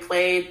Houston. We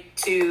played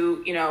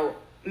to,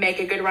 make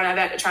a good run of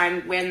it to try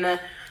and win the,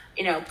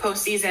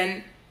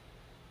 postseason,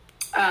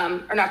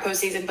 or not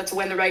postseason, but to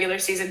win the regular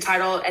season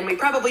title. And we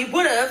probably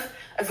would have,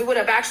 if we would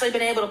have actually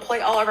been able to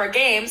play all of our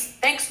games,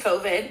 thanks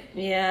COVID.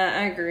 Yeah,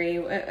 I agree.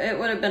 It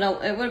would have been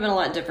a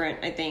lot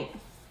different, I think.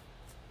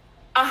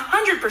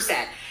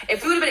 100%.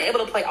 If we would have been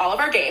able to play all of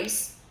our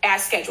games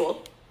as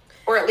scheduled,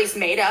 or at least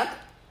made up,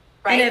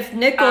 right? And if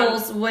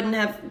Nichols wouldn't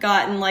have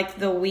gotten like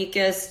the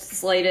weakest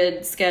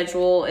slated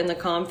schedule in the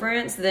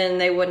conference, then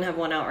they wouldn't have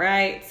won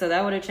outright. So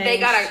that would have changed.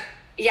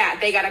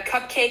 They got a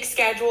cupcake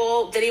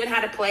schedule. Didn't even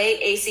have to play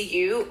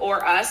ACU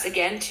or us,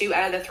 again, 2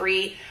 out of the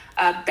 3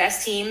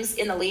 best teams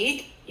in the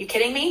league. You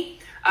kidding me?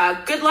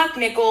 Good luck,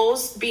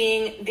 Nichols,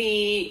 being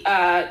the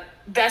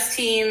best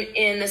team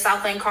in the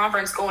Southland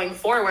Conference going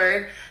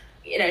forward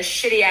in a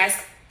shitty ass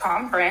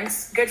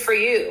conference. Good for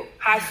you.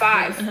 High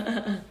five.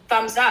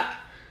 Thumbs up.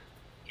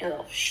 You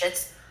little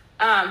shits.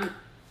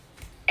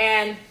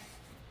 And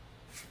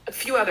a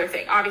few other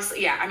things.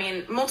 Obviously, yeah. I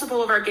mean,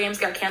 multiple of our games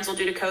got canceled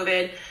due to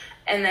COVID.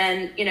 And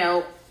then,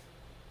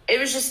 it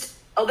was just,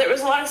 there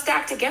was a lot of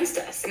stacked against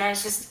us. And it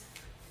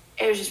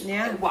was just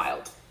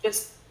wild.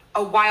 Just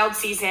a wild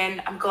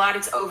season. I'm glad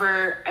it's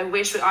over. I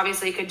wish we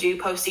obviously could do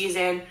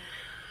postseason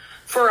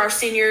for our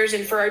seniors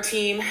and for our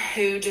team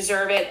who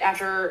deserve it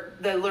after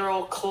the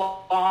literal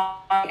claw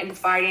and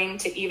fighting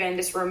to even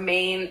just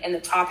remain in the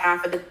top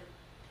half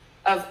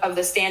of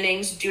the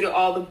standings due to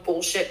all the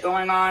bullshit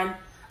going on.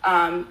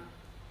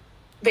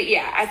 But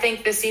yeah, I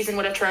think this season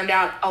would have turned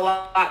out a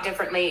lot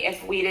differently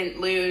if we didn't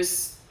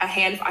lose a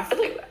handful. I feel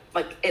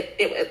like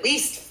at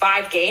least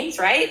 5 games,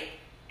 right?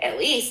 At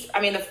least. I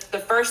mean, the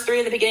first 3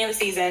 in the beginning of the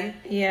season.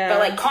 Yeah. But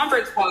like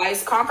conference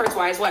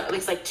wise, what? At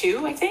least like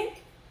 2, I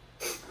think.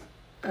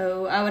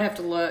 Oh, I would have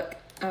to look.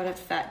 I would have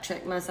to fact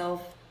check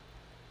myself.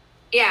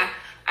 Yeah.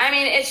 I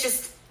mean, it's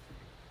just...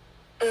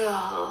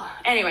 Ugh.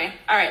 Anyway,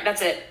 all right,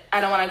 that's it.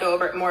 I don't want to go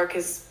over it more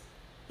because...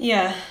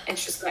 Yeah.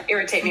 It's just going to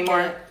irritate me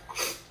more.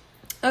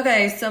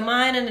 Okay, so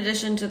mine, in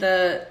addition to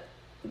the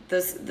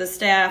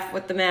staff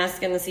with the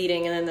mask and the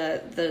seating, and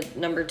then the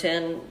number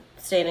 10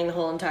 standing the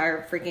whole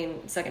entire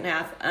freaking second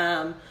half.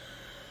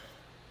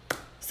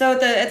 So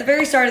at the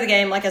very start of the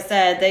game, like I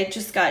said, they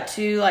just got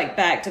 2 like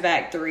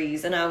back-to-back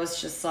threes, and I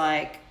was just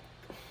like,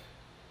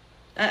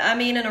 I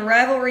mean, in a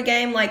rivalry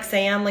game like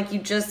Sam, like you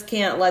just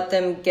can't let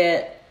them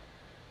get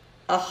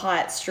a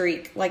hot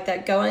streak like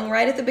that going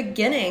right at the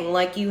beginning.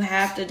 Like you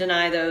have to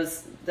deny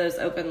those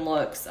open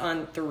looks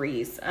on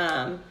threes,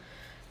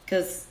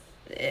 because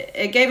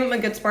it gave them a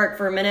good spark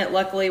for a minute.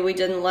 Luckily, we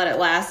didn't let it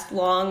last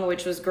long,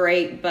 which was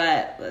great,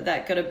 but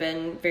that could have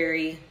been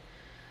very,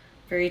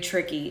 very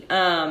tricky.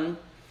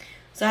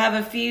 So I have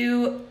a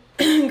few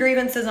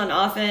grievances on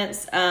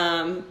offense.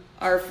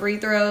 Our free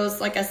throws,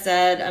 like I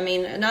said, I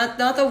mean, not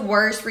the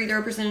worst free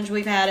throw percentage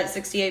we've had at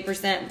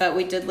 68%, but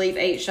we did leave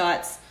 8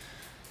 shots,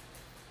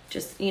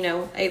 just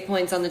 8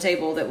 points on the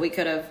table that we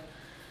could have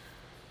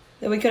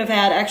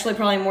had. Actually,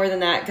 probably more than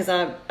that, because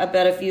I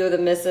bet a few of the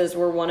misses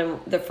were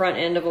the front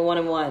end of a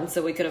 1-and-1,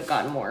 so we could have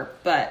gotten more.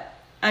 But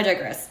I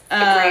digress.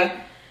 Agree.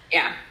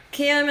 Yeah.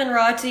 Kim and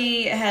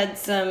Rati had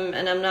some,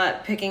 and I'm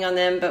not picking on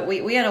them, but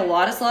we had a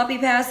lot of sloppy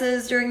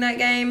passes during that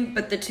game,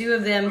 but the 2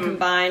 of them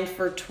combined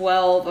for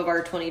 12 of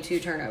our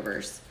 22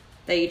 turnovers.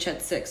 They each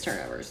had 6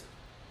 turnovers.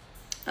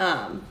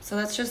 So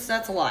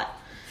that's a lot.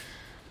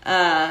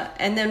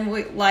 And then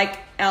we, like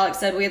Alex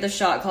said, we had the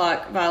shot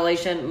clock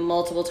violation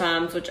multiple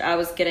times, which I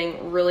was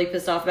getting really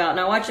pissed off about. And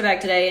I watched it back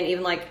today, and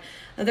even like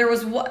there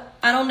was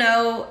I don't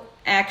know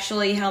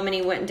actually how many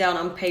went down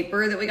on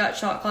paper that we got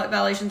shot clock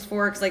violations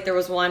for, because like there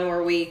was one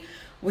where we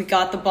we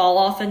got the ball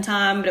off in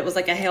time, but it was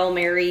like a Hail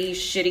Mary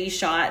shitty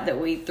shot that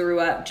we threw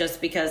up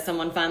just because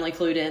someone finally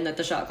clued in that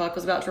the shot clock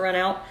was about to run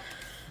out.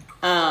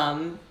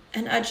 And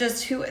it's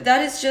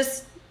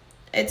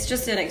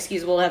just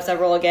inexcusable to have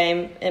several a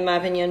game, in my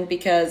opinion,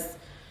 because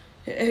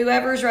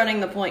whoever's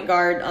running the point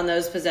guard on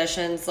those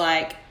possessions,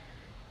 like,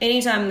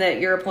 anytime that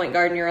you're a point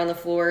guard and you're on the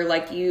floor,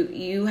 like,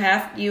 you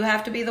have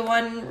to be the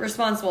one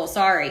responsible.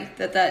 Sorry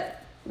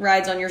that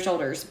rides on your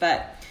shoulders,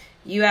 but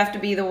you have to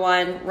be the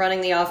one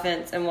running the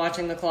offense and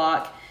watching the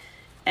clock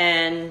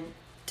and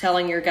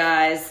telling your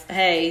guys,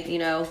 hey,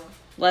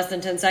 less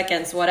than 10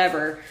 seconds,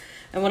 whatever.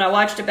 And when I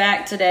watched it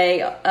back today,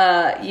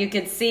 you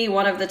could see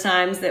one of the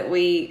times that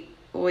we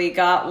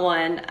got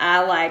one,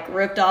 I like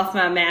ripped off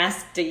my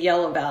mask to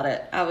yell about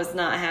it. I was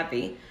not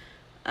happy.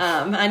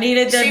 I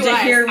needed them to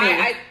hear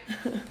me.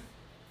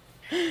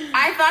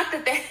 I thought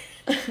that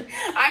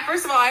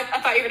first of all, I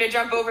thought you were going to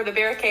jump over the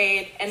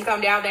barricade and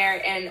come down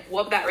there and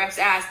whoop that ref's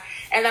ass.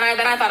 And then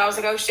I thought, I was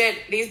like, oh shit,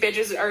 these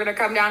bitches are going to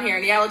come down here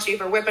and yell at you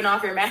for whipping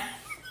off your mask.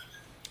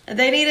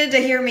 They needed to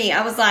hear me.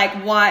 I was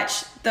like,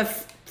 watch the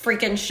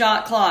freaking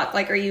shot clock.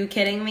 Like, are you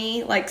kidding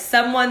me? Like,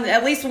 someone,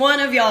 at least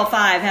one of y'all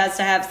 5 has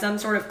to have some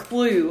sort of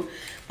clue,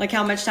 like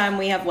how much time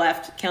we have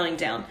left counting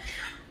down.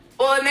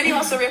 Well, and then you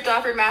also ripped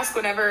off your mask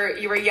whenever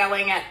you were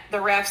yelling at the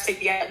refs to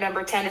get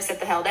number 10 to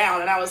sit the hell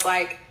down. And I was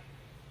like,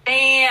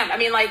 damn. I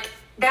mean, like,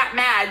 that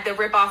mad to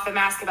rip off the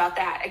mask about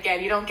that.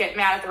 Again, you don't get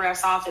mad at the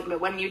refs often, but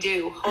when you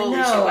do, holy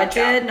shit. No, I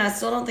did, and I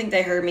still don't think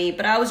they heard me.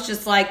 But I was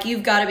just like,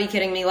 you've got to be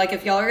kidding me. Like,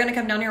 if y'all are going to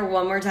come down here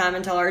one more time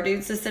and tell our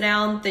dudes to sit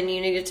down, then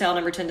you need to tell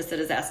number 10 to sit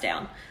his ass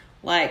down.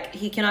 Like,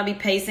 he cannot be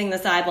pacing the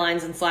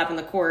sidelines and slapping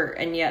the court,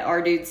 and yet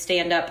our dudes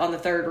stand up on the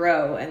 3rd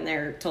row and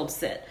they're told to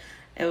sit.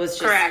 It was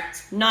just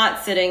correct.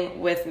 Not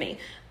sitting with me.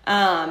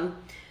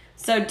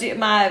 So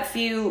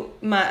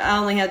I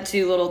only had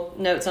 2 little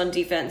notes on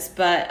defense,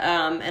 but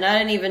and I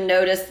didn't even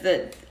notice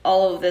that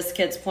all of this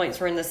kid's points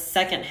were in the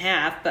second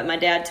half. But my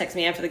dad texted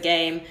me after the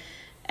game,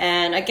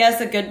 and I guess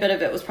a good bit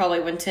of it was probably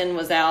when 10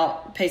 was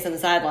out pacing the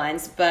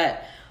sidelines.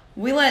 But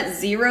we let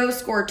 0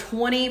 score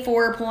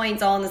 24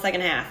 points all in the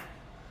second half.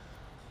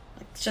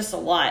 It's just a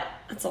lot.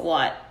 That's a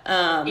lot.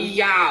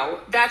 Yeah,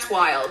 that's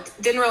wild.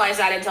 Didn't realize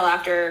that until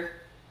after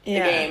the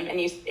game, and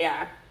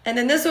And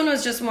then this one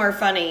was just more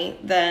funny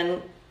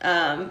than.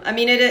 I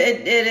mean, it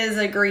is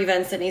a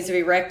grievance that needs to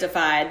be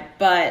rectified,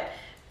 but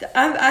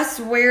I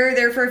swear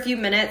there for a few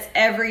minutes,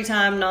 every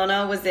time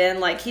Nana was in,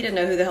 like, he didn't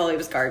know who the hell he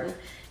was guarding.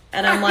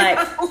 And I'm like,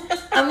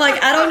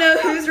 I don't know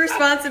whose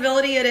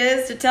responsibility it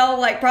is to tell,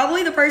 like,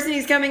 probably the person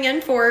he's coming in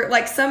for,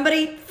 like,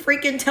 somebody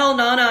freaking tell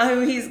Nana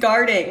who he's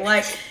guarding.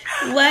 Like,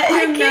 let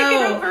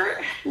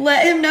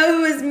him know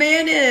who his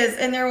man is.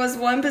 And there was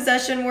one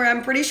possession where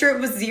I'm pretty sure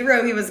it was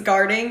 0 he was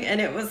guarding,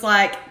 and it was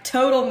like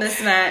total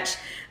mismatch.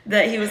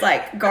 That he was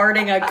like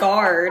guarding a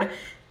guard,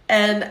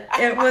 and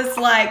it was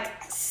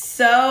like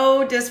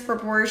so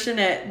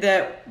disproportionate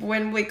that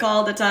when we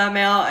called the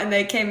timeout and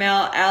they came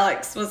out,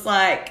 Alex was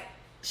like,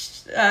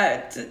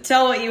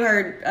 tell what you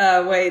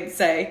heard Wade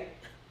say.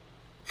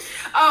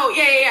 Oh,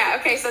 yeah.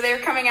 Okay, so they're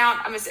coming out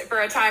for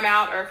a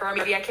timeout or for a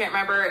media, I can't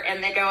remember,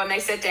 and they go and they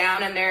sit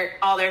down and they're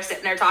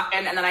sitting there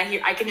talking, and then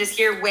I can just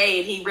hear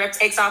Wade, he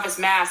takes off his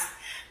mask,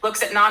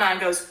 looks at Nana and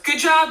goes, "Good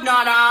job,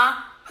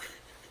 Nana."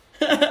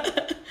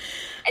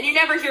 And you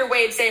never hear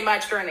Wade say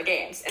much during the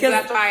games. And so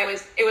that's why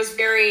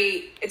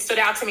it stood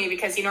out to me,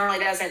 because he normally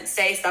doesn't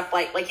say stuff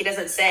like he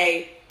doesn't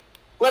say,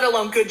 let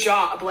alone good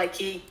job. Like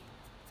you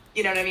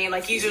know what I mean?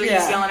 Like usually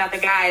he's yelling at the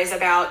guys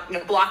about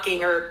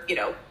blocking or,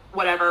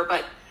 whatever.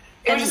 But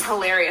it was just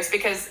hilarious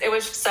because it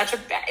was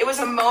it was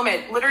a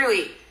moment,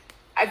 literally.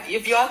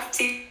 If y'all could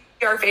see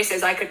our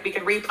faces, we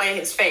could replay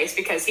his face,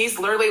 because he's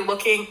literally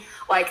looking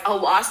like a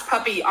lost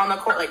puppy on the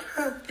court.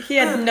 Like he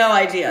had no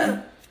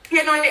idea. He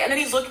had no idea. And then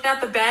he's looking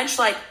at the bench,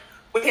 like,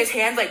 with his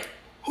hands, like,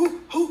 who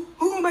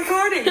am I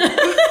guarding?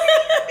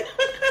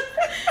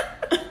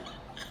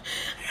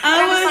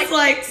 I was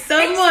like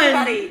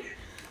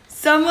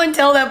someone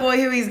tell that boy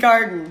who he's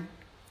guarding.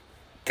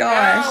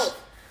 Gosh.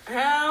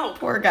 Help.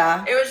 Poor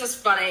guy. It was just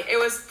funny. It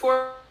was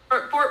poor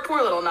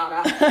little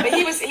Nana. But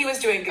he was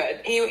doing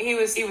good. He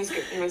was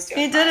good.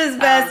 He did his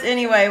best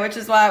anyway, which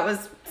is why it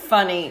was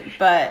funny.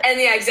 But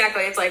and yeah,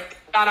 exactly. It's like,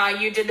 Nana,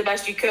 you did the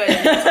best you could.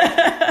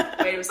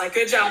 And Wade was like,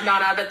 good job,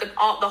 Nana. But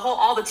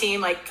all the team,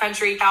 like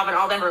Country, Calvin,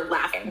 all them were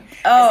laughing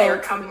as they were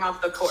coming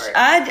off the court.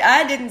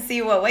 I didn't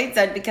see what Wade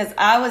said, because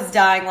I was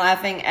dying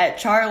laughing at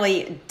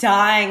Charlie,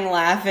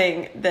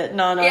 that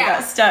Nana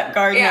got stuck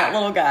guarding that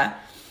little guy.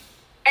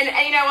 And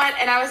you know what?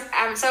 And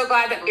I'm so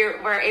glad that we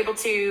were able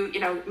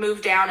to,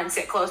 move down and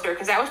sit closer,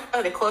 because that was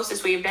probably the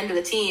closest we've been to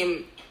the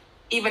team,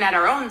 even at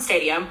our own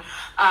stadium,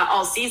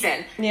 all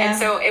season. Yeah. And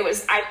so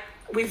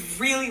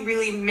we've really,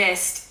 really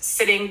missed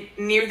sitting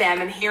near them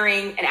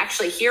and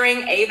actually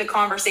hearing the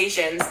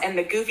conversations and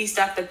the goofy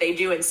stuff that they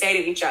do and say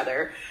to each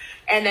other,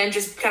 and then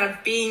just kind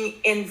of being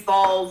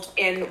involved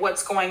in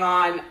what's going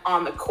on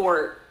the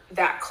court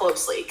that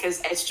closely,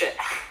 because it's just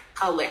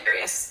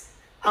hilarious.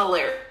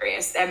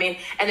 hilarious. I mean,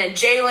 and then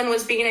Jalen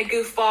was being a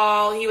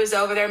goofball. He was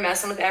over there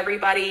messing with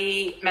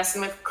everybody,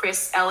 messing with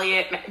Chris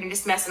Elliott,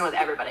 just messing with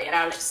everybody. And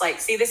I was just like,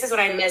 see, this is what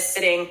I miss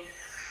sitting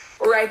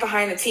right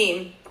behind the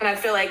team. And I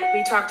feel like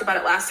we talked about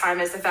it last time,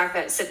 is the fact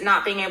that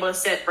not being able to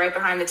sit right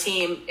behind the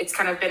team, it's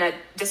kind of been a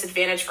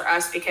disadvantage for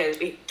us because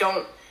we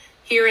don't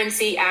hear and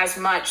see as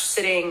much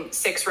sitting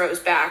 6 rows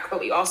back, but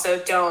we also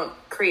don't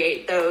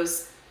create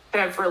those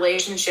kind of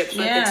relationships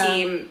with the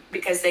team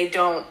because they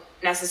don't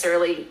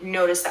necessarily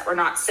notice that we're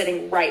not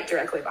sitting right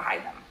directly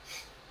behind them.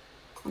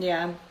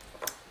 Yeah,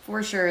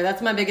 for sure.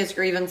 That's my biggest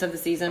grievance of the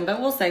season,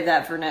 but we'll save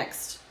that for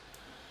next.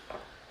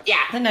 Yeah,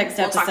 the next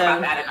episode. We'll talk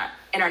about that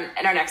in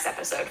our next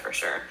episode for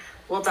sure.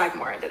 We'll dive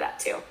more into that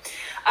too.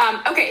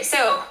 Okay,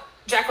 so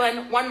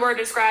Jacqueline, one word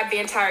to describe the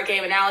entire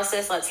game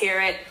analysis. Let's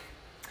hear it.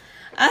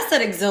 I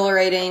said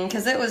exhilarating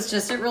because it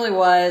really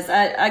was.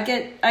 I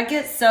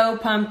get so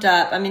pumped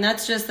up. I mean,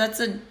 that's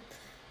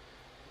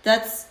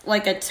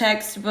like a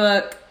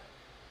textbook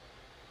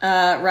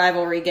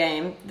rivalry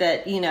game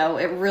that,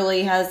 it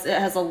really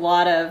has a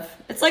lot of,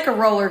 it's like a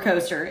roller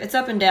coaster. It's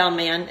up and down,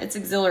 man. It's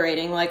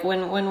exhilarating. Like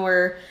when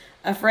we're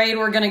afraid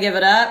we're going to give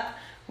it up,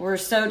 we're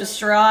so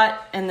distraught.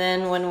 And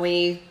then when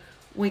we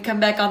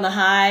come back on the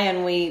high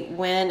and we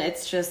win,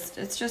 it's just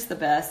the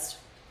best.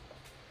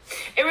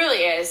 It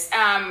really is.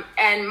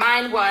 And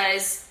mine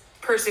was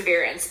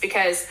perseverance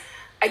because,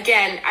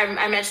 again,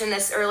 I mentioned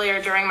this earlier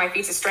during my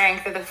feats of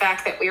strength, of the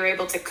fact that we were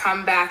able to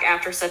come back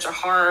after such a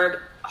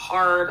hard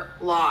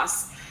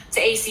loss to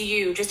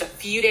ACU just a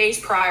few days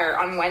prior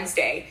on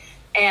Wednesday,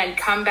 and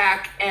come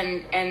back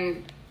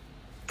and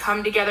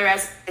come together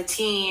as a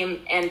team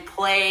and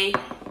play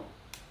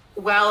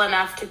well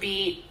enough to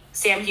beat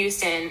Sam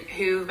Houston,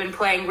 who've been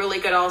playing really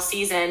good all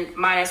season,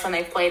 minus when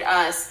they've played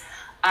us.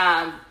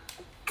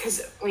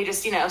 Because we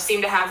just,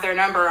 seem to have their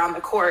number on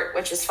the court,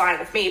 which is fine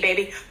with me,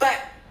 baby. But,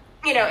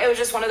 it was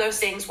just one of those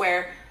things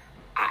where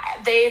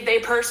they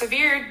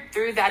persevered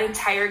through that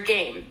entire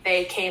game.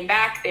 They came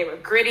back. They were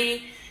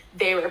gritty.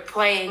 They were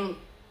playing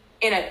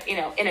in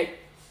a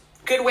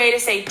good way to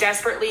say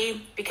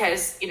desperately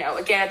because,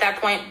 again, at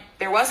that point,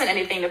 there wasn't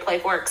anything to play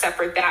for except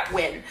for that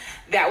win.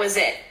 That was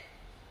it.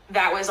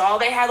 That was all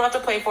they had left to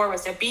play for,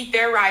 was to beat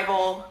their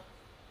rival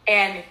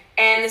and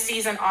end the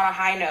season on a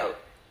high note.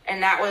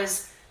 And that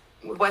was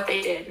what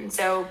they did. And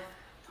so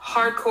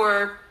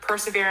hardcore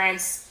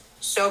perseverance,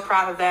 so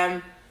proud of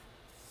them.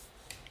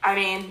 I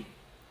mean,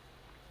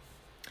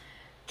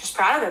 just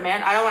proud of them,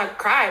 man. I don't want to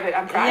cry, but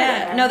I'm proud of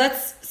them. Yeah, no,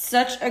 that's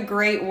such a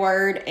great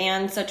word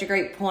and such a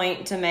great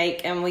point to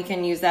make, and we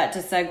can use that to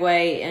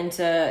segue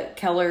into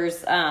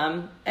Keller's,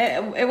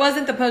 it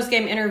wasn't the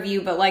post-game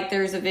interview, but like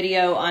there's a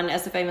video on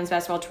SFA Men's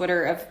Basketball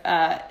Twitter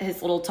of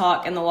his little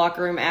talk in the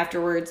locker room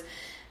afterwards,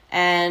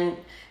 and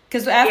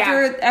because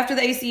after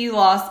the ACU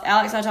loss,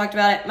 Alex and I talked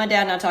about it, my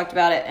dad and I talked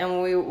about it,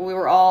 and we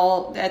were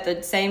all at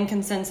the same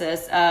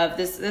consensus of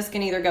this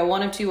can either go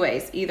one of two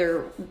ways.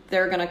 Either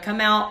they're going to come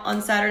out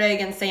on Saturday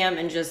against Sam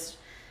and just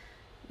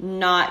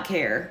not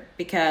care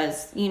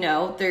because,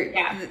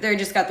 they're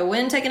just got the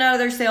wind taken out of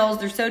their sails.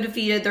 They're so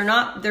defeated. They're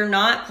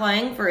not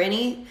playing for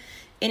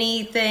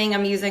anything.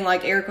 I'm using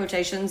like air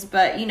quotations,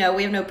 but we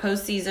have no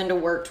postseason to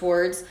work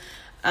towards.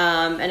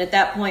 And at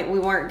that point, we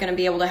weren't going to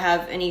be able to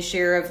have any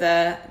share of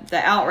the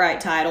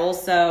outright title.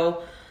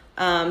 So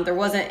there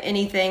wasn't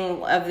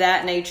anything of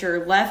that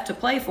nature left to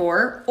play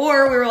for.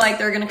 Or we were like,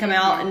 they're going to come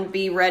out and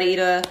be ready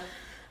to,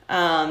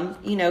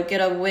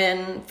 get a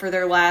win for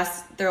their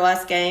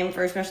last game,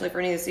 especially for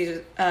any of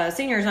the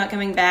seniors not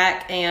coming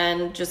back,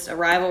 and just a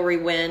rivalry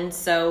win.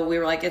 So we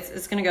were like,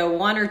 it's going to go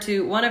one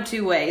of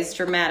two ways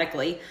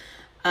dramatically.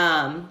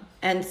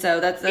 And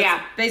so that's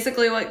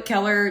basically what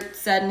Keller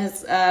said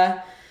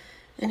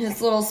in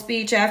his little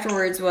speech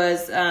afterwards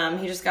was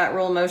he just got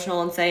real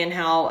emotional and saying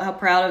how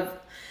proud of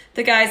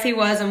the guys he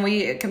was, and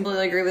we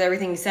completely agree with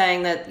everything he's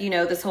saying, that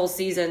this whole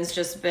season's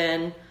just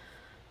been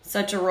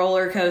such a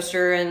roller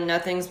coaster and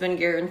nothing's been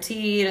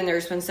guaranteed, and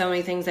there's been so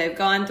many things they've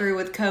gone through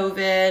with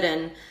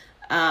COVID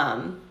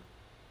and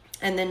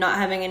then not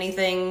having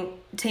anything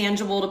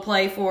tangible to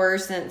play for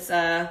since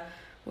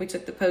we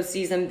took the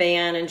postseason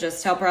ban, and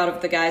just how proud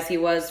of the guys he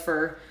was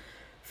for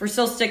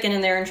still sticking in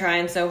there and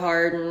trying so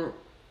hard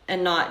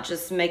and not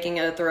just making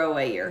it a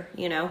throwaway year,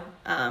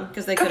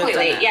 because they could have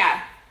done that.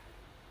 Yeah.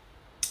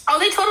 Oh,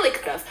 they totally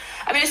could have.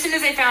 I mean, as soon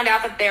as they found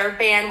out that their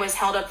ban was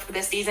held up for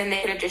this season, they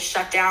could have just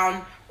shut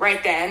down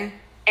right then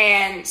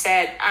and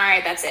said, all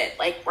right, that's it.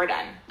 Like, we're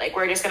done. Like,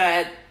 we're just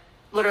going to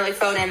literally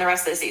phone in the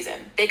rest of the season.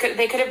 They could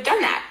have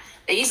done that.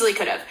 They easily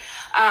could have.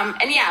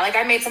 And yeah, like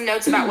I made some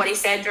notes about what he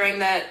said during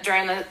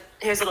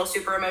his little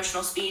super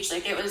emotional speech.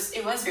 Like it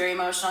was very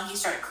emotional. He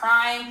started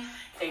crying.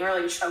 They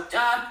really choked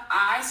up.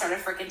 I started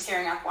freaking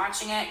tearing up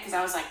watching it because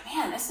I was like,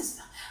 man, this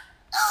is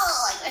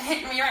like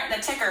hitting me right in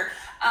the ticker.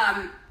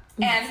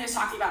 And he was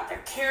talking about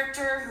their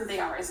character, who they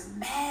are as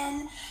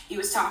men. He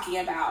was talking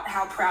about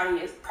how proud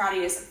he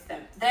is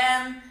of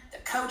them, the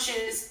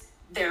coaches,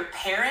 their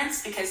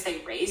parents, because they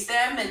raised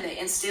them and they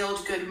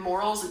instilled good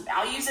morals and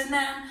values in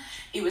them.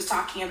 He was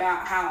talking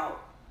about how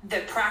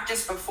the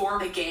practice before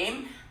the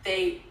game,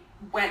 they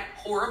went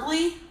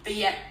horribly, but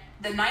yet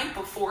the night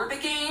before the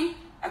game,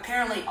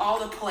 apparently all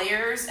the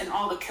players and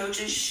all the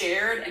coaches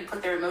shared and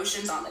put their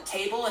emotions on the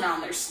table and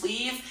on their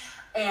sleeve,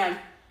 and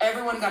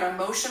everyone got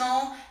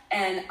emotional.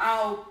 And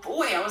oh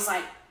boy, I was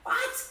like,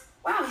 what?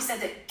 Wow, he said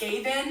that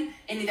Gavin,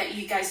 and that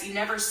you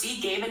never see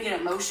Gavin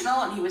get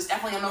emotional, and he was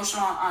definitely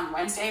emotional on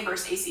Wednesday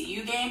versus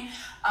ACU game.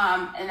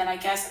 And then I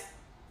guess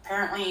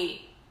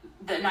apparently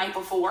the night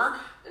before,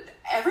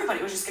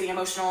 everybody was just getting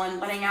emotional and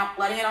letting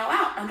it all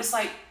out. I'm just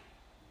like,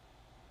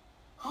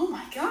 oh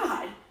my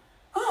God.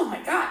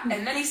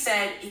 And then he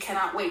said he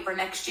cannot wait for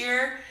next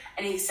year.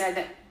 And he said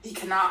that he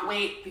cannot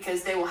wait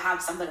because they will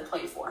have something to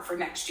play for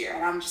next year.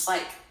 And I'm just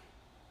like,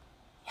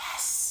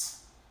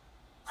 yes,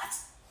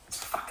 let's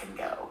fucking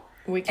go.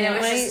 We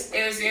can't wait.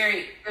 It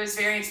was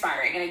very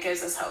inspiring, and it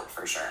gives us hope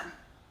for sure.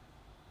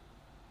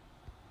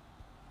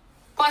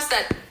 Plus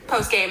that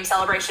post-game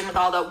celebration with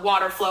all the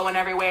water flowing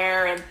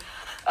everywhere and,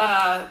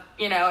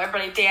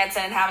 everybody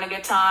dancing and having a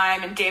good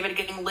time, and David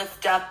getting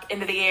lifted up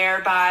into the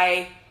air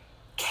by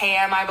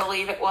Cam, I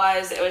believe it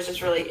was. It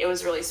was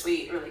really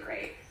sweet, really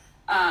great.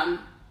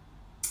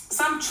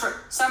 Some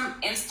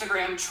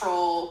Instagram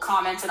troll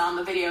commented on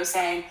the video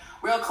saying,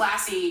 real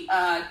classy,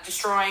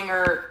 destroying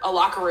a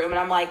locker room. And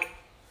I'm like,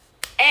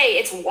 A,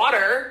 it's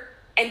water,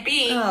 and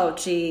B, oh,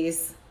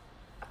 jeez.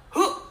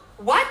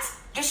 What?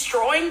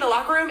 Destroying the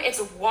locker room?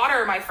 It's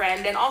water, my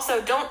friend. And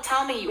also, don't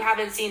tell me you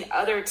haven't seen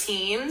other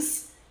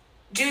teams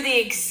do the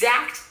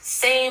exact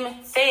same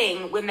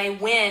thing when they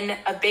win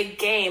a big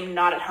game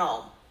not at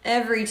home.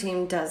 Every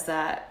team does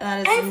that.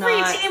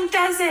 Every team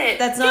does it.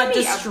 That's not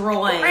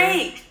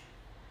destroying.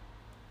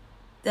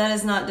 That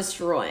is not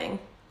destroying.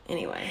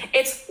 Anyway.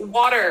 It's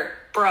water,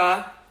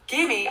 bruh.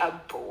 Give me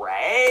a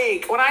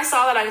break. When I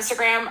saw that on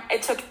Instagram,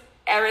 it took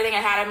everything I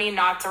had of me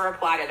not to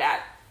reply to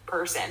that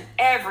person.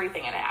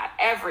 Everything I had.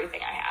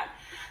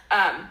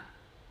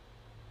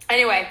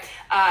 Anyway,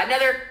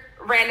 another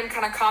random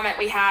kind of comment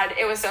we had.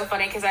 It was so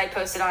funny because I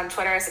posted on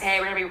Twitter. I said, hey,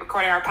 we're going to be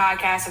recording our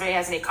podcast. If anybody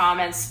has any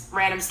comments,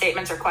 random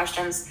statements or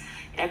questions,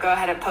 go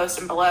ahead and post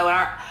them below.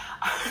 And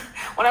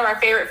one of our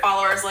favorite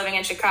followers living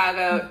in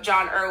Chicago,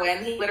 John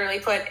Irwin, he literally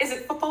put, is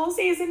it football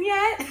season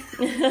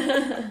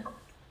yet?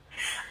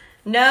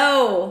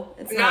 No,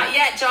 it's not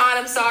yet, John.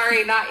 I'm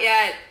sorry, not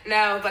yet.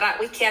 No, but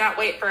we cannot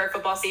wait for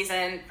football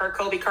season for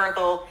Colby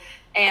Carthel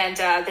and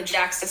the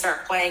Jacks to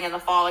start playing in the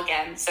fall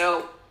again.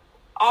 So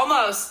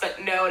almost,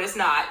 but no, it is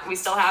not. We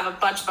still have a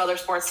bunch of other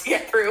sports to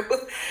get through.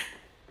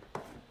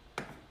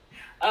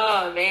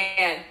 Oh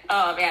man.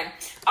 All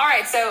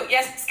right, so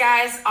yes,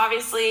 guys,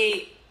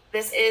 obviously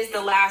this is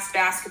the last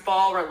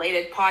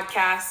basketball-related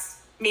podcast,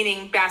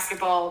 meaning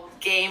basketball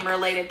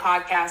game-related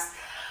podcast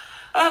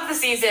of the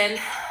season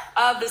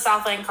of the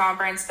Southland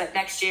Conference, but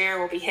next year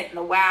we'll be hitting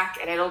the WAC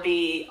and it'll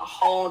be a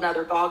whole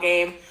nother ball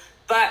game.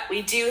 But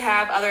we do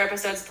have other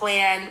episodes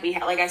planned.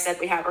 Like I said,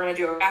 we're going to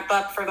do a wrap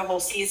up for the whole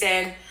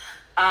season.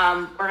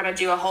 We're going to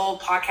do a whole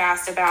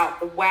podcast about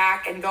the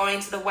WAC and going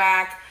to the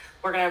WAC.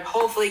 We're going to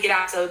hopefully get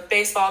out to a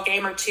baseball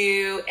game or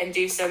two and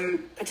do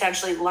some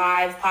potentially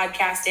live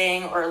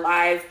podcasting or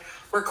live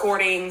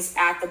recordings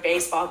at the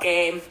baseball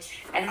game,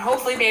 and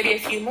hopefully maybe a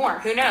few more.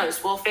 Who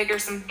knows? We'll figure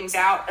some things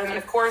out. And then,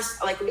 of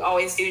course, like we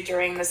always do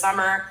during the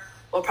summer,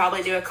 we'll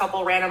probably do a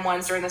couple random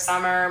ones during the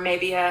summer,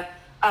 maybe a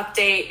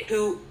update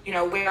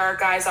where our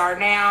guys are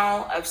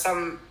now, of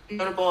some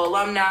notable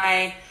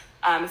alumni.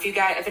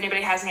 If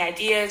anybody has any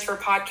ideas for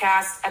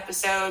podcast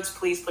episodes,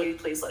 please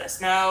let us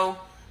know.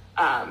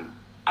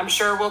 I'm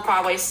sure we'll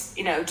probably,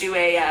 do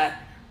a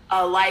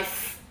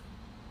life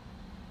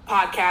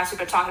podcast. We've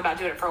been talking about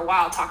doing it for a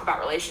while, talk about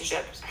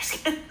relationships.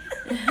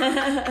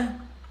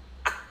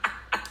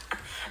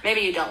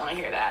 Maybe you don't want to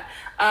hear that.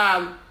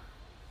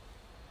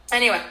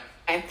 Anyway,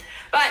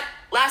 but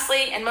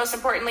lastly, and most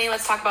importantly,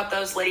 let's talk about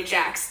those Lady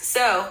Jacks.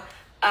 So,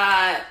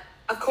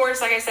 of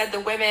course, like I said,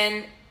 the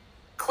women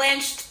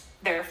clinched.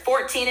 They're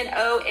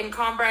 14-0 in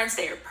conference.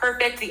 They are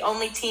perfect. The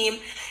only team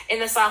in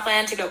the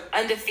Southland to go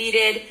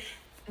undefeated.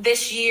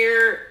 This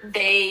year,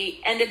 they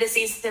ended the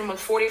season with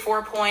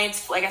 44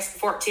 points. Like I said,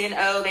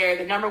 14-0. They're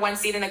the number one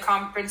seed in the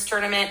conference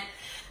tournament.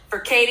 For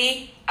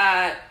Katie,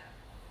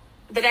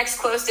 the next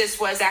closest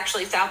was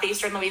actually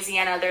Southeastern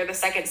Louisiana. They're the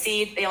second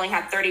seed. They only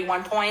had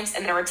 31 points,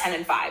 and they were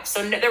 10-5.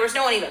 So there was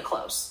no one even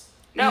close.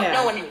 No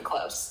one even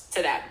close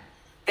to them.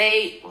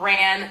 They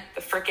ran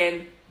the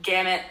freaking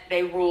gamut.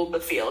 They ruled the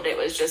field. It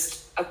was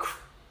just an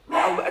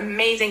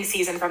amazing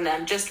season from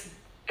them. Just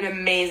an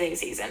amazing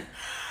season.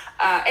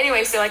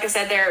 Anyway, so like I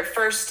said, they're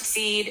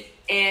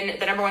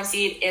the number one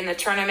seed in the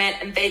tournament,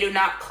 and they do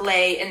not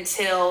play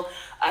until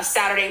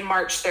Saturday,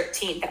 March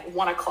 13th at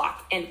 1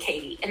 o'clock in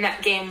Katy. And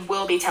that game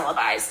will be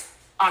televised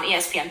on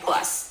ESPN+.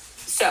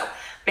 So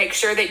make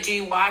sure that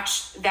you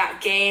watch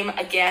that game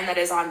again. That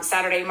is on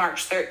Saturday,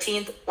 March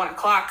 13th, 1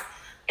 o'clock.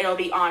 It'll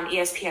be on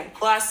ESPN+,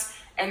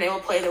 and they will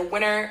play the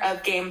winner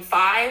of Game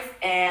 5.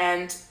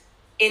 And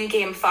in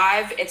Game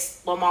 5,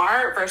 it's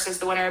Lamar versus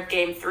the winner of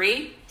Game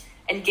 3.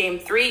 And Game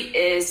 3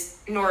 is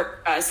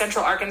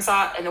Central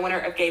Arkansas and the winner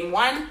of Game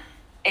 1.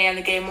 And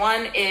the game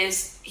 1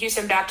 is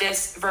Houston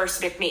Baptist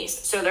versus McNeese.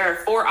 So there are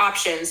 4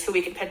 options who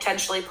we could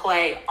potentially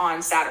play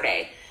on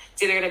Saturday.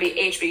 It's either going to be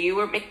HBU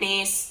or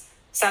McNeese,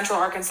 Central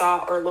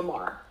Arkansas, or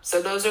Lamar.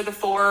 So those are the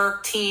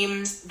 4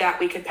 teams that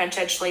we could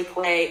potentially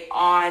play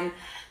on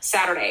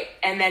Saturday.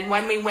 And then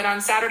when we win on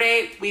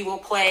Saturday, we will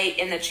play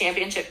in the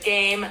championship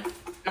game,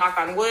 knock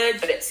on wood,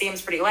 but it seems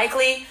pretty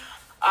likely,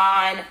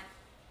 on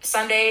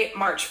Sunday,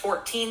 March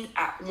 14th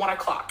at 1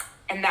 o'clock.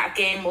 And that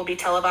game will be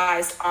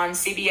televised on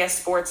CBS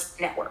Sports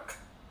Network.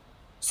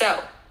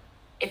 So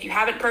if you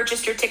haven't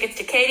purchased your tickets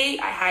to Katy,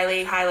 I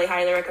highly, highly,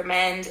 highly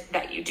recommend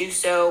that you do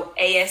so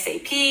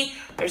ASAP.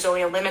 There's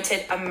only a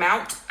limited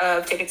amount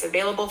of tickets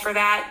available for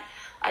that.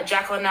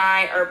 Jacqueline and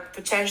I are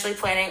potentially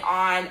planning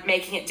on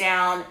making it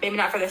down, maybe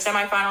not for the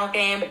semifinal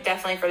game, but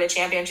definitely for the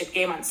championship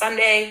game on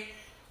Sunday.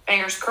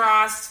 Fingers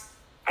crossed.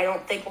 I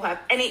don't think we'll have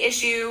any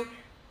issue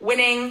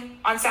winning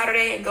on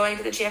Saturday and going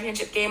to the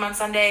championship game on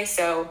Sunday.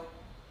 So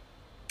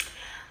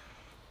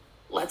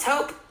let's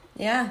hope.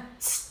 Yeah.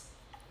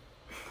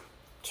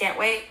 Can't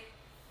wait.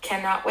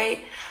 Cannot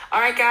wait.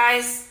 All right,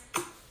 guys.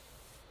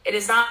 It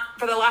is not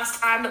for the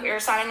last time that we are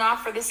signing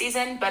off for the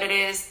season, but it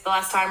is the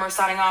last time we're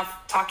signing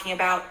off talking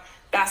about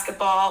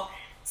basketball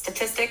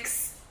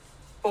statistics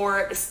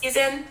for the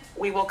season.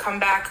 We will come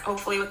back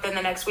hopefully within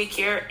the next week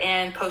here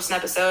and post an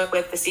episode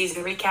with the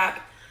season recap.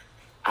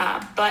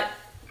 But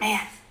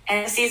man, end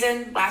of the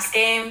season, last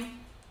game,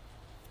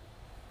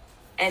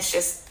 and it's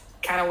just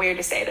kind of weird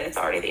to say that it's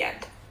already the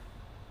end.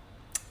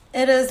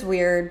 It is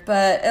weird,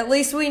 but at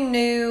least we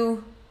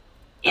knew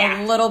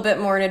a little bit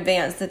more in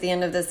advance that the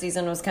end of the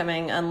season was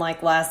coming,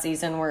 unlike last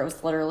season where it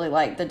was literally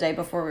like the day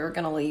before we were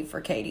going to leave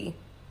for Katy.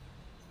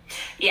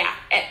 Yeah,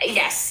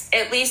 yes.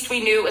 At least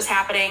we knew it was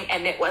happening,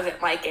 and it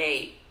wasn't like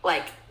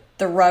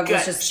the rug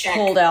was just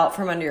pulled out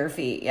from under your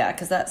feet. Yeah,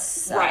 because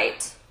that's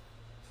right.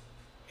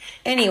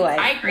 Anyway,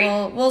 I agree.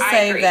 We'll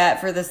save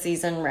that for the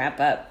season wrap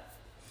up.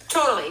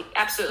 Totally,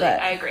 absolutely,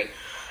 I agree.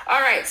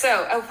 All right,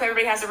 so I hope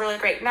everybody has a really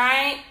great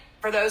night.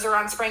 For those who are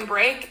on spring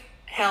break,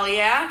 hell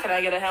yeah. Can I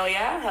get a hell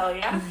yeah? Hell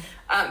yeah.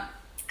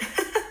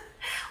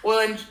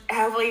 Well,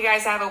 hopefully you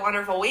guys have a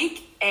wonderful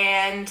week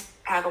and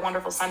have a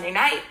wonderful Sunday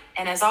night.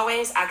 And as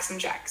always, Alex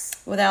and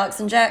Jax. With Alex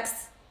and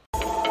Jax.